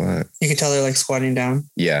like this a lot. You can tell they're like squatting down.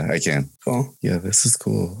 Yeah, I can. Cool. Yeah, this is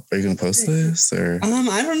cool. Are you going to post this or? I don't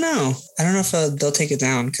know. I don't know if they'll take it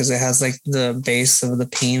down because it has like the base of the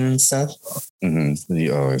peen and stuff.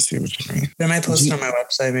 Mm-hmm. Oh, I see what you mean. But I might post it on my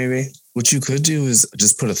website maybe. What you could do is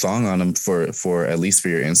just put a thong on them for at least for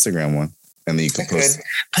your Instagram one. And then you could post.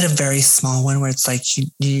 Put a very small one where it's like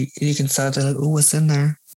you can start to like, oh, what's in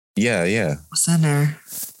there? Yeah. What's in there?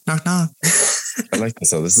 Knock, knock. I like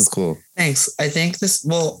this. Oh, this is cool. Thanks. I think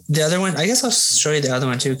the other one, I guess I'll show you the other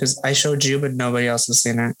one too, because I showed you, but nobody else has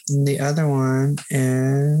seen it. And the other one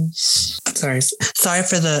is, sorry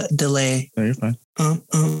for the delay. No, you're fine.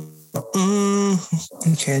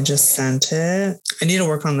 Okay, I just sent it. I need to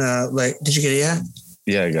work on did you get it yet?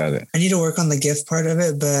 Yeah, I got it. I need to work on the gift part of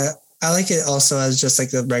it, but I like it also as just like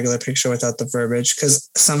the regular picture without the verbiage because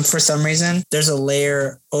for some reason there's a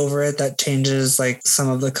layer over it that changes like some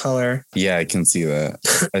of the color. Yeah, I can see that.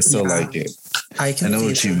 I still like it. I know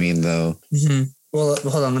what you mean though. Mm-hmm. Well,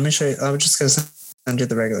 hold on. Let me show you. I was just gonna undo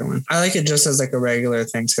the regular one. I like it just as like a regular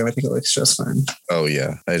thing too. I think it looks just fine. Oh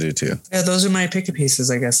yeah, I do too. Yeah, those are my pick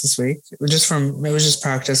pieces, I guess, this week. It was just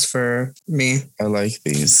practice for me. I like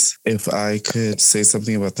these. If I could say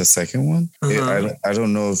something about the second one, I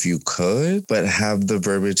don't know if you could, but have the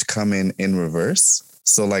verbiage come in reverse.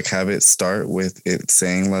 So like have it start with it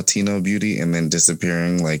saying Latino beauty and then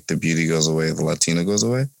disappearing, like the beauty goes away, the Latino goes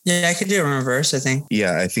away. Yeah, I could do it in reverse, I think.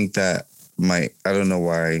 Yeah, I think that I don't know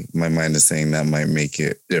why my mind is saying that might make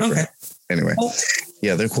it different. Okay. Anyway,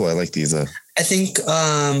 yeah, they're cool. I like these. I think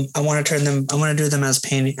I want to do them as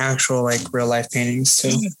actual like real life paintings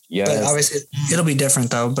too. Yeah, but obviously it'll be different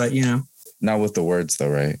though. But not with the words though,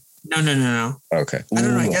 right? No. Okay. I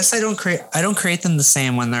don't know. I guess I don't create them the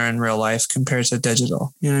same when they're in real life compared to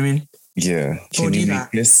digital. You know what I mean? Yeah. Can you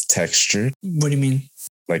make this textured? What do you mean?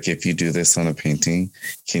 Like if you do this on a painting,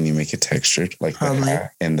 can you make it textured? Like the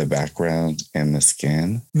hat and the background and the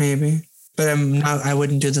skin? Maybe. But I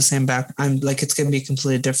wouldn't do the same back. I'm like, it's going to be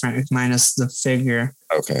completely different minus the figure.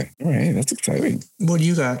 Okay. All right. That's exciting. What do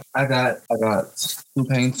you got? I got 2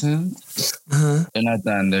 paintings. They're not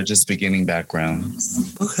done. They're just beginning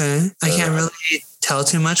backgrounds. Okay. I can't really tell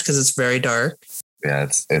too much because it's very dark. Yeah,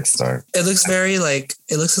 it's dark. It looks very like,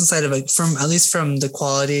 it looks inside of at least from the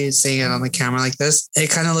quality, seeing it on the camera like this, it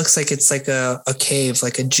kind of looks like it's like a cave,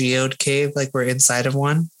 like a geode cave, like we're inside of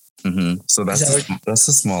one. Mm-hmm. So that's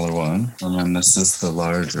a smaller one, and then this is the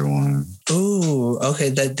larger one. Ooh, okay.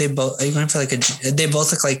 That they both are you going for they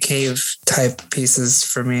both look like cave type pieces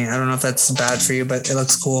for me. I don't know if that's bad for you, but it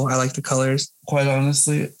looks cool. I like the colors. Quite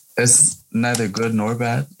honestly, it's neither good nor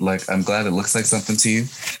bad. Like I'm glad it looks like something to you.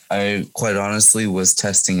 I quite honestly was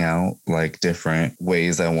testing out like different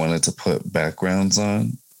ways I wanted to put backgrounds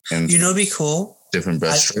on, and it'd be cool. Different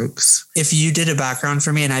brush strokes. If you did a background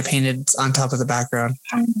for me and I painted on top of the background.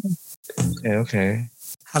 Okay.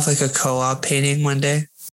 Have like a co-op painting one day.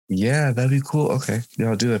 Yeah, that'd be cool. Okay. Yeah,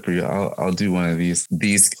 I'll do that for you. I'll do one of these.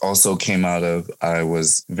 These also came out of, I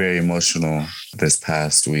was very emotional this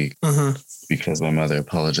past week because my mother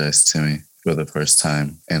apologized to me for the first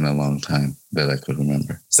time in a long time that I could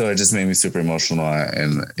remember. So it just made me super emotional,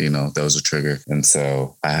 and that was a trigger. And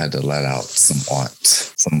so I had to let out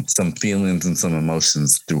some feelings and some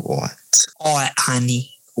emotions through art. Art,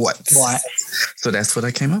 honey. What? So that's what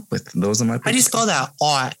I came up with. Those are my pictures. How do you spell that?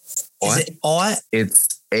 Art. Is it art?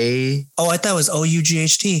 It's A. Oh, I thought it was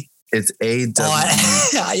OUGHT. It's A-W.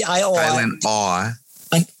 Silent R.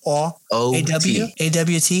 R. O-T.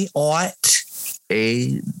 A-W-T. Art.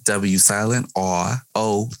 A-W silent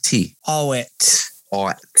R-O-T. Art.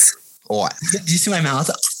 Art. Art. Do you see my mouth?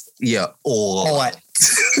 Yeah. Art.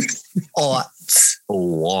 Art.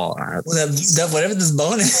 Art. Whatever this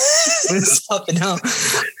bone is popping out.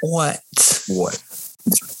 What?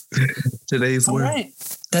 Today's word. Right.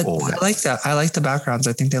 I like that. I like the backgrounds.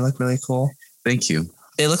 I think they look really cool. Thank you.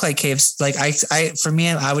 They look like caves. Like for me,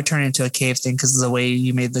 I would turn it into a cave thing because of the way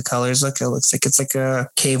you made the colors look. It looks like it's like a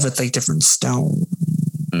cave with like different stone.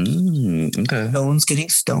 Okay. Stones getting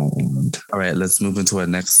stoned. All right, let's move into our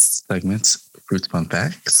next segment, Fruits Fun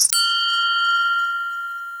Facts.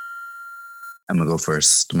 I'm gonna go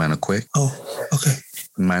first. Mine are quick. Oh, okay.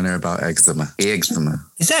 Mine are about eczema. Eczema.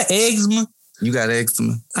 Is that eczema? You got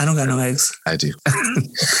eczema? I don't got no eggs. I do.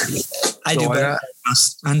 I do, but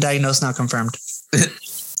undiagnosed, not confirmed.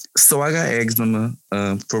 So I got eczema,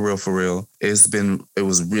 for real. It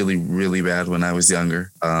was really, really bad when I was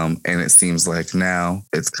younger. And it seems like now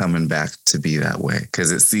it's coming back to be that way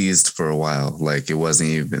because it ceased for a while. Like it wasn't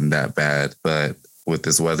even that bad, but with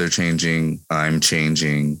this weather changing, I'm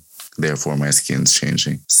changing, therefore my skin's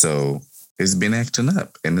changing. So it's been acting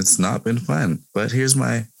up and it's not been fun. But here's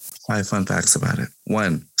my 5 fun facts about it.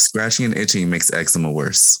 1, scratching and itching makes eczema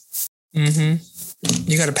worse. Mm-hmm.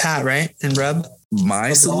 You got to pat, right? And rub?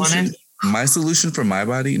 My solution for my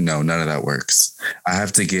body, no, none of that works. I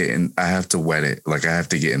have to wet it. Like I have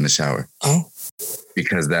to get in the shower. Oh.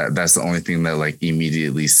 Because that's the only thing that like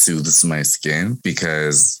immediately soothes my skin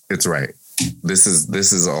because it's right. This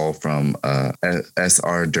is all from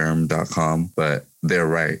srderm.com, but they're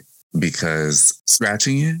right. Because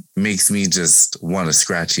scratching it makes me just want to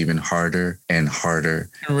scratch even harder and harder.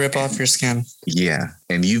 And rip off your skin. Yeah.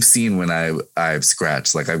 And you've seen when I've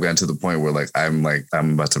scratched, like I've gotten to the point where I'm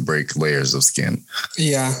about to break layers of skin.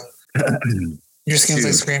 Yeah. Your skin's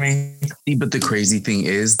like screaming. But the crazy thing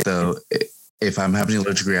is though, if I'm having an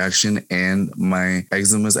allergic reaction and my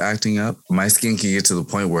eczema is acting up, my skin can get to the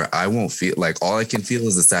point where I won't feel like all I can feel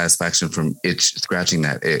is the satisfaction from scratching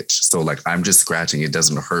that itch. So like I'm just scratching, it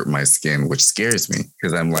doesn't hurt my skin, which scares me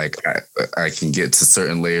because I'm like, I can get to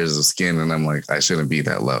certain layers of skin and I'm like, I shouldn't be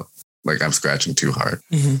that low. Like I'm scratching too hard.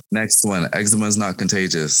 Mm-hmm. Next one, eczema is not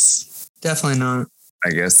contagious. Definitely not. I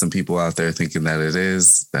guess some people out there thinking that it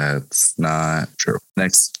is. That's not true.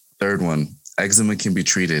 Next, third one, eczema can be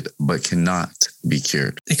treated, but cannot be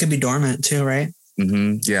cured. It could be dormant too, right?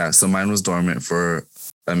 Mm-hmm. Yeah. So mine was dormant for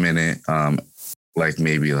a minute, like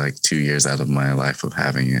maybe like 2 years out of my life of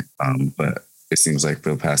having it. But it seems like for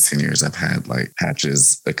the past 10 years, I've had like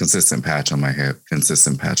patches, a consistent patch on my hip,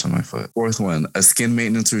 consistent patch on my foot. Fourth one, a skin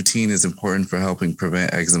maintenance routine is important for helping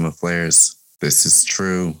prevent eczema flares. This is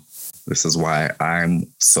true. This is why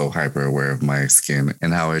I'm so hyper aware of my skin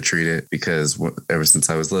and how I treat it, because ever since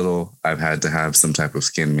I was little, I've had to have some type of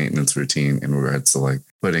skin maintenance routine in regards to like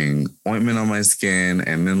putting ointment on my skin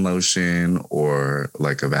and then lotion or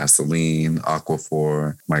like a Vaseline,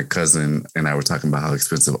 Aquaphor. My cousin and I were talking about how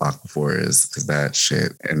expensive Aquaphor is because that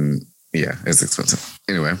shit, and yeah, it's expensive.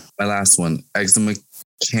 Anyway, my last one, eczema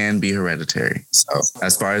can be hereditary. So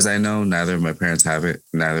as far as I know, neither of my parents have it.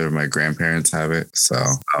 Neither of my grandparents have it. So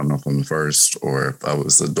I don't know if I'm the first or if I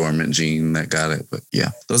was a dormant gene that got it. But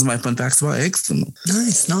yeah, those are my fun facts about eczema.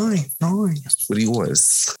 Nice. What do you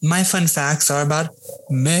was? My fun facts are about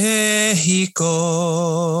Mexico.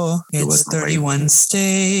 It's 31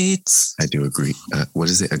 states. I do agree.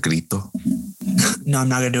 What is it? A grito? No, I'm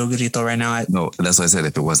not going to do a grito right now. No, that's why I said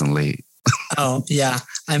if it wasn't late. Oh, yeah.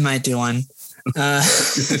 I might do one.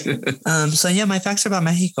 So yeah, my facts are about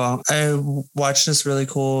Mexico. I watched this really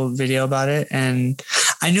cool video about it, and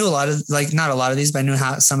I knew a lot of, like, not a lot of these, but I knew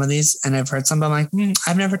some of these, and I've heard some, but I'm like,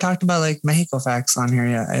 I've never talked about like Mexico facts on here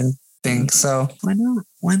yet, I think. So why not?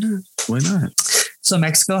 So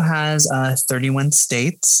Mexico has 31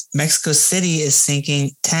 states. Mexico City is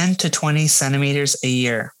sinking 10 to 20 centimeters a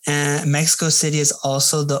year. And Mexico City is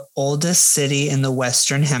also the oldest city in the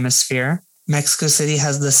Western Hemisphere. Mexico City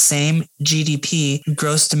has the same GDP,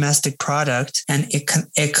 gross domestic product, and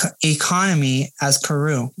economy as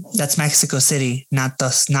Peru. That's Mexico City, not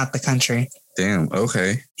the country. Damn.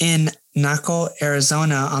 Okay. In Naco,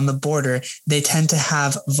 Arizona, on the border, they tend to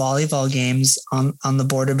have volleyball games on the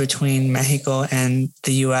border between Mexico and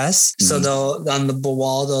the US. Mm-hmm. So they'll, on the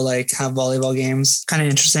wall, they'll like have volleyball games. Kind of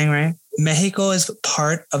interesting, right? Mexico is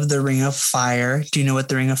part of the Ring of Fire. Do you know what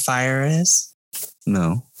the Ring of Fire is?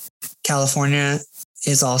 No. California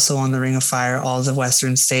is also on the Ring of Fire, all the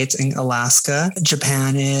Western states, in Alaska.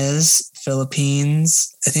 Japan is,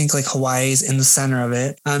 Philippines, I think like Hawaii is in the center of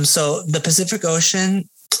it. So the Pacific Ocean,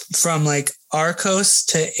 from like our coast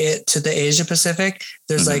to the Asia Pacific,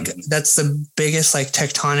 there's like, that's the biggest like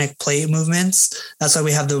tectonic plate movements. That's why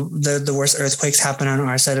we have the worst earthquakes happen on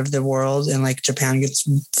our side of the world, and like Japan gets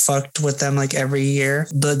fucked with them like every year.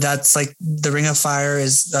 But that's like the Ring of Fire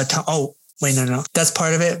is Wait, no. That's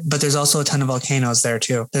part of it, but there's also a ton of volcanoes there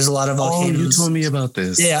too. There's a lot of volcanoes. Oh, you told me about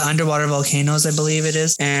this. Yeah, underwater volcanoes, I believe it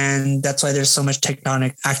is. And that's why there's so much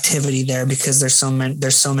tectonic activity there, because there's so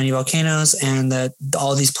many volcanoes, and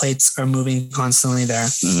all these plates are moving constantly there.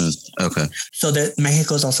 Mm-hmm. Okay. So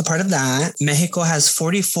Mexico is also part of that. Mexico has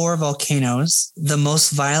 44 volcanoes. The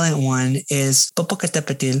most violent one is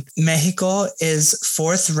Popocatépetl. Mexico is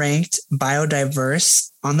 4th ranked biodiverse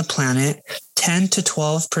on the planet, 10 to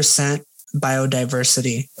 12%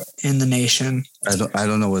 biodiversity in the nation. I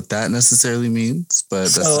don't know what that necessarily means, but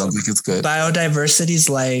that sounds like it's good. Biodiversity is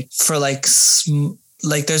like for like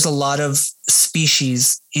there's a lot of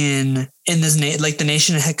species in this like the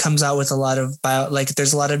nation comes out with a lot of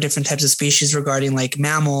there's a lot of different types of species regarding like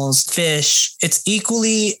mammals, fish. It's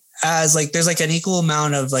equally as like there's like an equal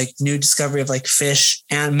amount of like new discovery of like fish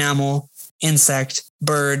and mammal, insect,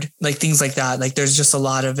 bird, like things like that. Like there's just a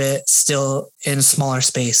lot of it still in a smaller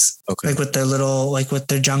space. Okay. Like with their with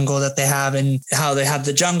their jungle that they have, and how they have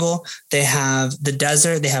the jungle, they have the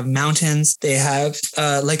desert, they have mountains, they have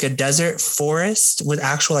like a desert forest with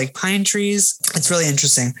actual like pine trees. It's really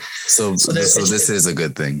interesting. So this is a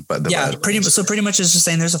good thing, but pretty much it's just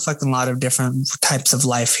saying there's a fucking lot of different types of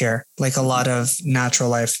life here, like a lot of natural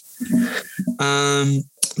life.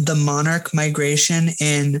 The monarch migration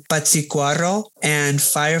in Pátzcuaro and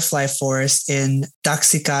firefly forest in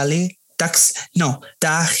Tlaxcala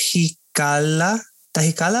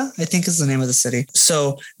Tahikala, I think is the name of the city.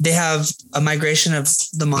 So they have a migration of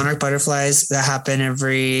the monarch butterflies that happen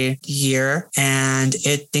every year. And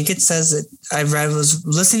I think it says that I was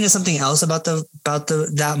listening to something else about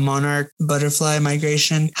that monarch butterfly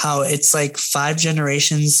migration, how it's like 5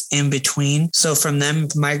 generations in between. So from them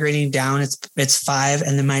migrating down, it's 5,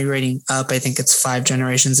 and then migrating up, I think it's 5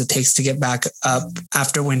 generations it takes to get back up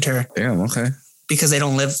after winter. Damn, okay. Because they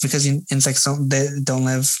don't live, because insects don't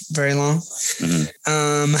live very long.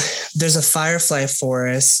 Mm-hmm. There's a firefly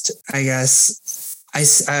forest, I guess.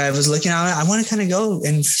 I was looking at it. I want to kind of go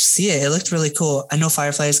and see it. It looked really cool. I know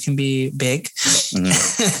fireflies can be big,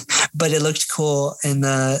 but it looked cool in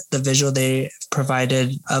the visual they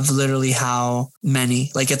provided of literally how many.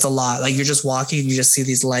 Like it's a lot. Like you're just walking and you just see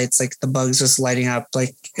these lights, like the bugs just lighting up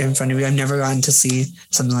like in front of you. I've never gotten to see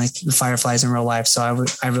something like the fireflies in real life, so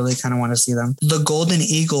I really kind of want to see them. The golden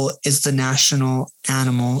eagle is the national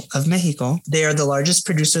animal of Mexico. They are the largest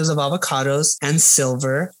producers of avocados and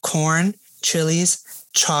silver, corn, chilies,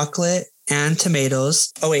 chocolate, and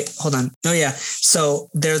tomatoes. Oh, wait, hold on. Oh, yeah. So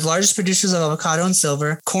they're the largest producers of avocado and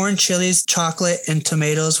silver. Corn, chilies, chocolate, and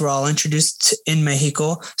tomatoes were all introduced in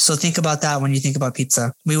Mexico. So think about that when you think about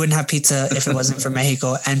pizza. We wouldn't have pizza if it wasn't from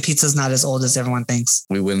Mexico. And pizza's not as old as everyone thinks.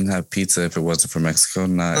 We wouldn't have pizza if it wasn't from Mexico,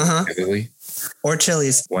 not Italy. Or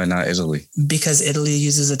chilies. Why not Italy? Because Italy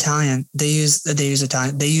uses Italian. They use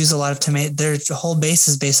Italian. They use a lot of tomato. Their whole base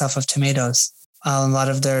is based off of tomatoes. A lot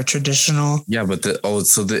of their traditional. Yeah, but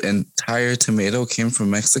so the entire tomato came from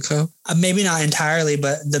Mexico? Maybe not entirely,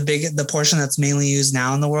 but the portion that's mainly used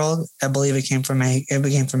now in the world, I believe it came from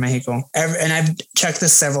Mexico. And I've checked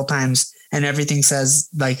this several times, and everything says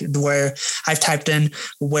like where I've typed in,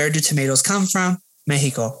 where do tomatoes come from?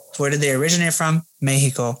 Mexico. Where did they originate from?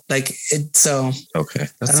 Mexico. Like it. So okay,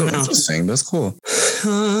 that's so interesting. That's cool.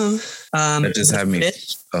 That just had me.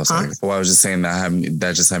 Oh, sorry. Well, I was just saying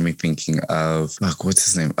that just had me thinking of what's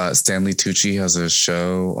his name? Stanley Tucci has a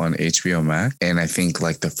show on HBO Max, and I think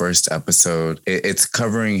like the first episode, it's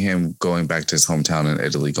covering him going back to his hometown in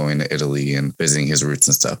Italy, going to Italy and visiting his roots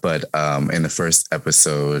and stuff. But in the first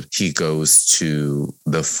episode, he goes to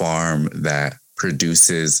the farm that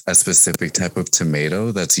produces a specific type of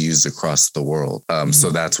tomato that's used across the world. So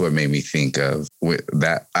that's what made me think of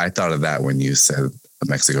that. I thought of that when you said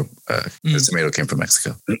Mexico. The tomato came from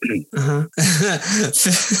Mexico.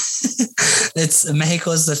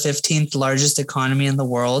 Mexico is the 15th largest economy in the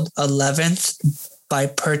world, 11th by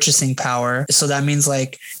purchasing power. So that means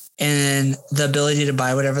like in the ability to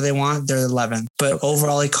buy whatever they want, they're 11th. But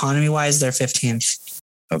overall economy wise, they're 15th.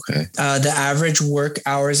 Okay. The average work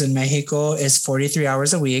hours in Mexico is 43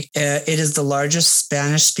 hours a week. It is the largest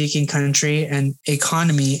Spanish-speaking country and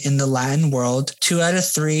economy in the Latin world. 2 out of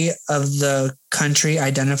 3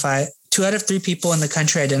 people in the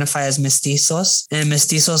country identify as mestizos. And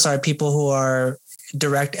mestizos are people who are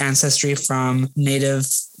direct ancestry from native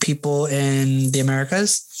people in the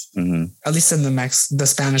Americas. Mm-hmm. At least in the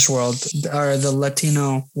Spanish world or the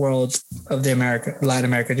Latino world of Latin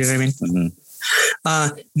America. Do you know what I mean? Mm-hmm.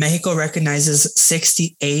 Mexico recognizes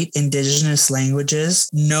 68 indigenous languages.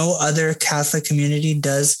 No other Catholic community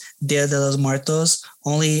does Dia de los Muertos.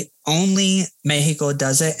 Only Mexico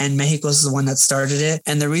does it, and Mexico is the one that started it.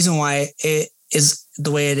 And the reason why it is the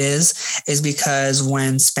way it is because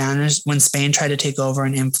when Spain tried to take over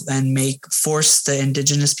and force the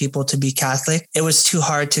indigenous people to be Catholic, it was too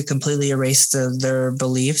hard to completely erase their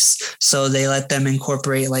beliefs. So they let them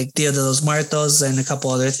incorporate like Dia de los Muertos and a couple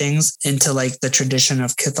other things into like the tradition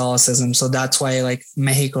of Catholicism. So that's why like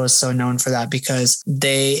Mexico is so known for that, because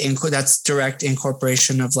that's direct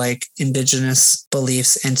incorporation of like indigenous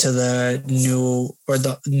beliefs into the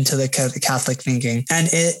Catholic thinking. And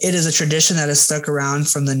it is a tradition that has stuck around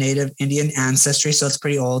from the native Indian ancestry, so it's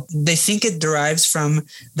pretty old. They think it derives from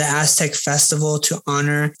the Aztec festival to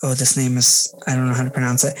honor, this name is, I don't know how to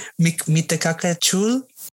pronounce it, Mictecacachul.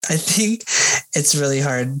 I think it's really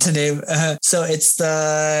hard to name. So it's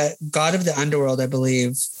the god of the underworld, I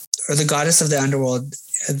believe, or the goddess of the underworld.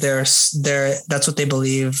 That's what they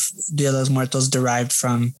believe Dia de los Muertos derived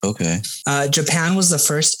from. Okay. Japan was the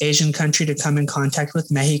first Asian country to come in contact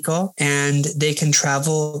with Mexico, and they can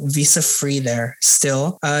travel visa-free there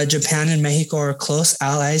still. Japan and Mexico are close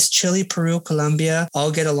allies. Chile, Peru, Colombia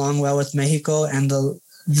all get along well with Mexico and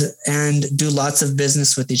do lots of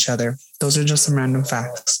business with each other. Those are just some random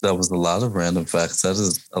facts. That was a lot of random facts. That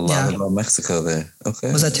is a lot about Mexico there.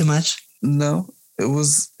 Okay. Was that too much? No. It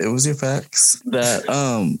was your facts that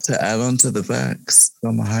to add on to the facts.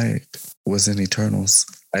 Salma Hayek was in Eternals.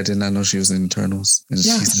 I did not know she was in Eternals, and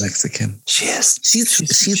she's Mexican. She is. She's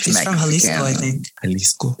from Jalisco, I think.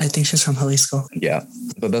 Jalisco. I think she's from Jalisco. Yeah.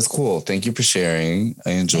 But that's cool. Thank you for sharing.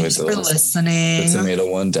 I enjoyed Thanks those. for listening. The tomato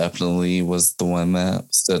one definitely was the one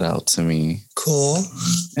that stood out to me. Cool.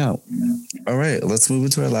 Yeah. All right. Let's move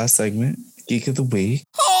into our last segment. Geek of the week.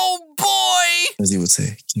 Oh boy! As you would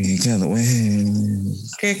say, geek of the week.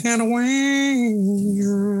 Kick it away.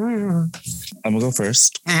 I'm gonna go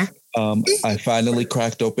first. I finally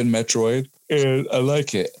cracked open Metroid and I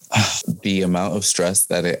like it. The amount of stress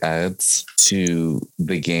that it adds to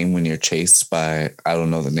the game when you're chased by, I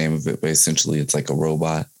don't know the name of it, but essentially it's like a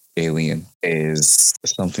robot alien is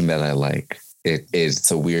something that I like.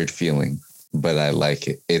 It's a weird feeling, but I like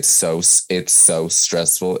it. It's so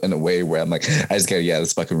stressful in a way where I'm like, I just gotta get out of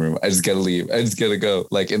this fucking room. I just gotta leave. I just gotta go.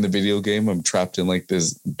 Like in the video game, I'm trapped in like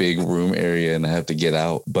this big room area and I have to get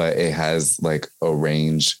out, but it has like a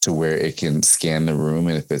range to where it can scan the room.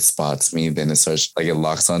 And if it spots me, then it starts like it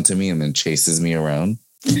locks onto me and then chases me around.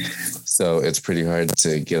 So it's pretty hard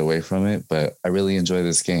to get away from it, but I really enjoy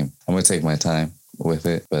this game. I'm gonna take my time with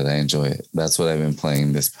it, but I enjoy it. That's what I've been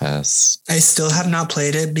playing this past. I still have not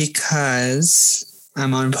played it because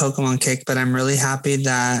I'm on Pokemon kick, but I'm really happy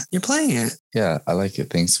that you're playing it. Yeah, I like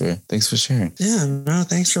it. Thanks for sharing. Yeah, no,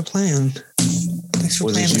 thanks for playing. Thanks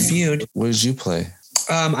for playing the feud. What did you play?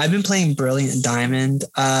 I've been playing Brilliant Diamond.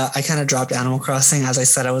 I kind of dropped Animal Crossing as I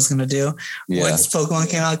said I was going to do once Pokemon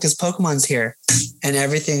came out because Pokemon's here and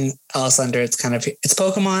everything else under it's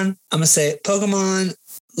Pokemon. I'm going to say Pokemon,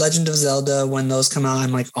 Legend of Zelda, when those come out,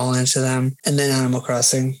 I'm like all into them. And then Animal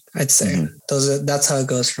Crossing, I'd say. That's how it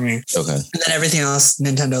goes for me. Okay. And then everything else,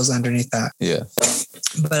 Nintendo's underneath that. Yeah.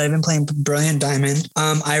 But I've been playing Brilliant Diamond.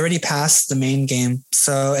 I already passed the main game.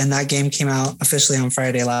 And that game came out officially on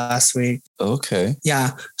Friday last week. Okay.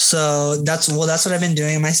 Yeah. So that's what I've been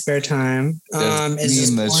doing in my spare time. Does it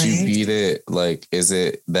mean that you beat it? Like, is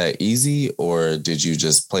it that easy or did you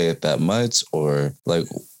just play it that much or like...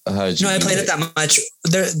 I played it that much.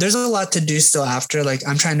 There's a lot to do still after. Like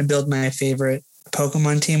I'm trying to build my favorite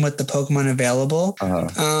Pokemon team with the Pokemon available.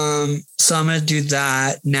 So I'm gonna do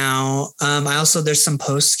that now. There's some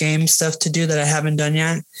post game stuff to do that I haven't done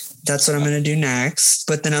yet. That's what I'm gonna do next.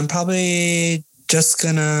 But then I'm probably just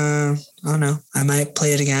gonna I don't know. I might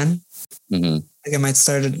play it again. Like I might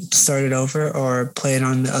start it over or play it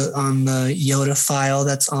on the Yoda file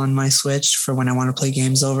that's on my Switch for when I want to play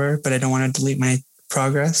games over, but I don't want to delete my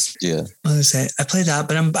progress. Yeah. What did I say? I played that,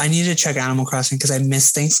 but I need to check Animal Crossing because I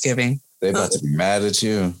missed Thanksgiving. They about to be mad at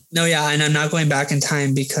you. No, yeah, and I'm not going back in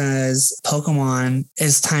time because Pokemon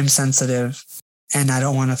is time sensitive and I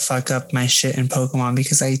don't want to fuck up my shit in Pokemon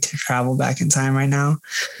because I need to travel back in time right now.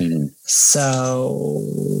 So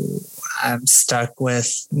I'm stuck with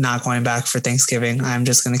not going back for Thanksgiving. I'm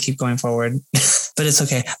just going to keep going forward, but it's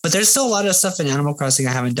okay. But there's still a lot of stuff in Animal Crossing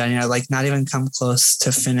I haven't done yet, like not even come close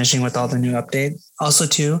to finishing with all the new updates. Also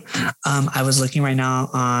too, I was looking right now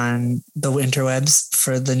on the interwebs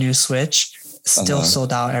for the new Switch. Still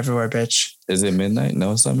sold out everywhere, bitch. Is it midnight?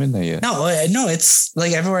 No, it's not midnight yet. No, it's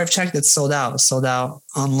like everywhere I've checked, it's sold out. Sold out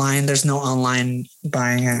online. There's no online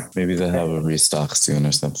buying it. Maybe they'll have a restock soon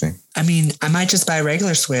or something. I mean, I might just buy a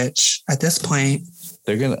regular Switch at this point.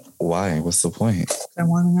 Why? What's the point? I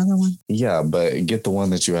want another one. Yeah, but get the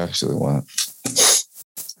one that you actually want.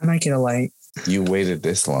 I might get a light. You waited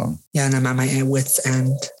this long. Yeah, and I'm at my wit's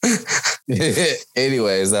end.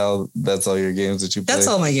 Anyways, that's all your games that you played? That's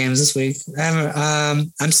all my games this week.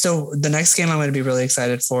 The next game I'm going to be really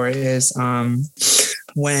excited for is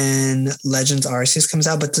when Legends Arceus comes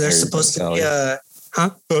out, but there's supposed to be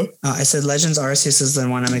I said Legends Arceus is the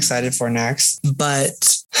one I'm excited for next, but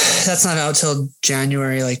that's not out till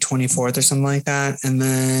January like 24th or something like that. And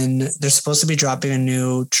then they're supposed to be dropping a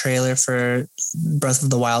new trailer for Breath of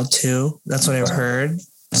the Wild 2. That's what I've heard.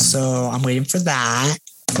 So I'm waiting for that.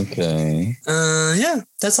 Okay. Yeah,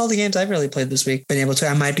 that's all the games I've really played this week.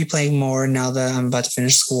 I might be playing more now that I'm about to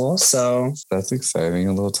finish school. So that's exciting.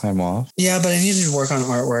 A little time off. Yeah, but I need to work on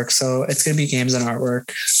artwork. So it's going to be games and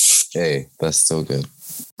artwork. Hey, that's still good.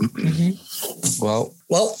 Well,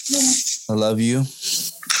 I love you.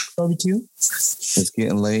 Love you too. It's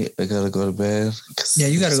getting late. I got to go to bed. Yeah,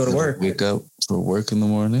 you got to go to work. Wake up for work in the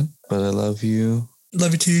morning. But I love you.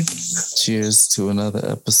 Love you too. Cheers to another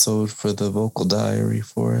episode for the Vocal Diary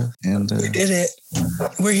for us. And we did it.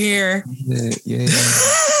 We're here. Yeah.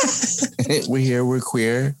 We're here. We're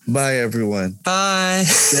queer. Bye, everyone. Bye.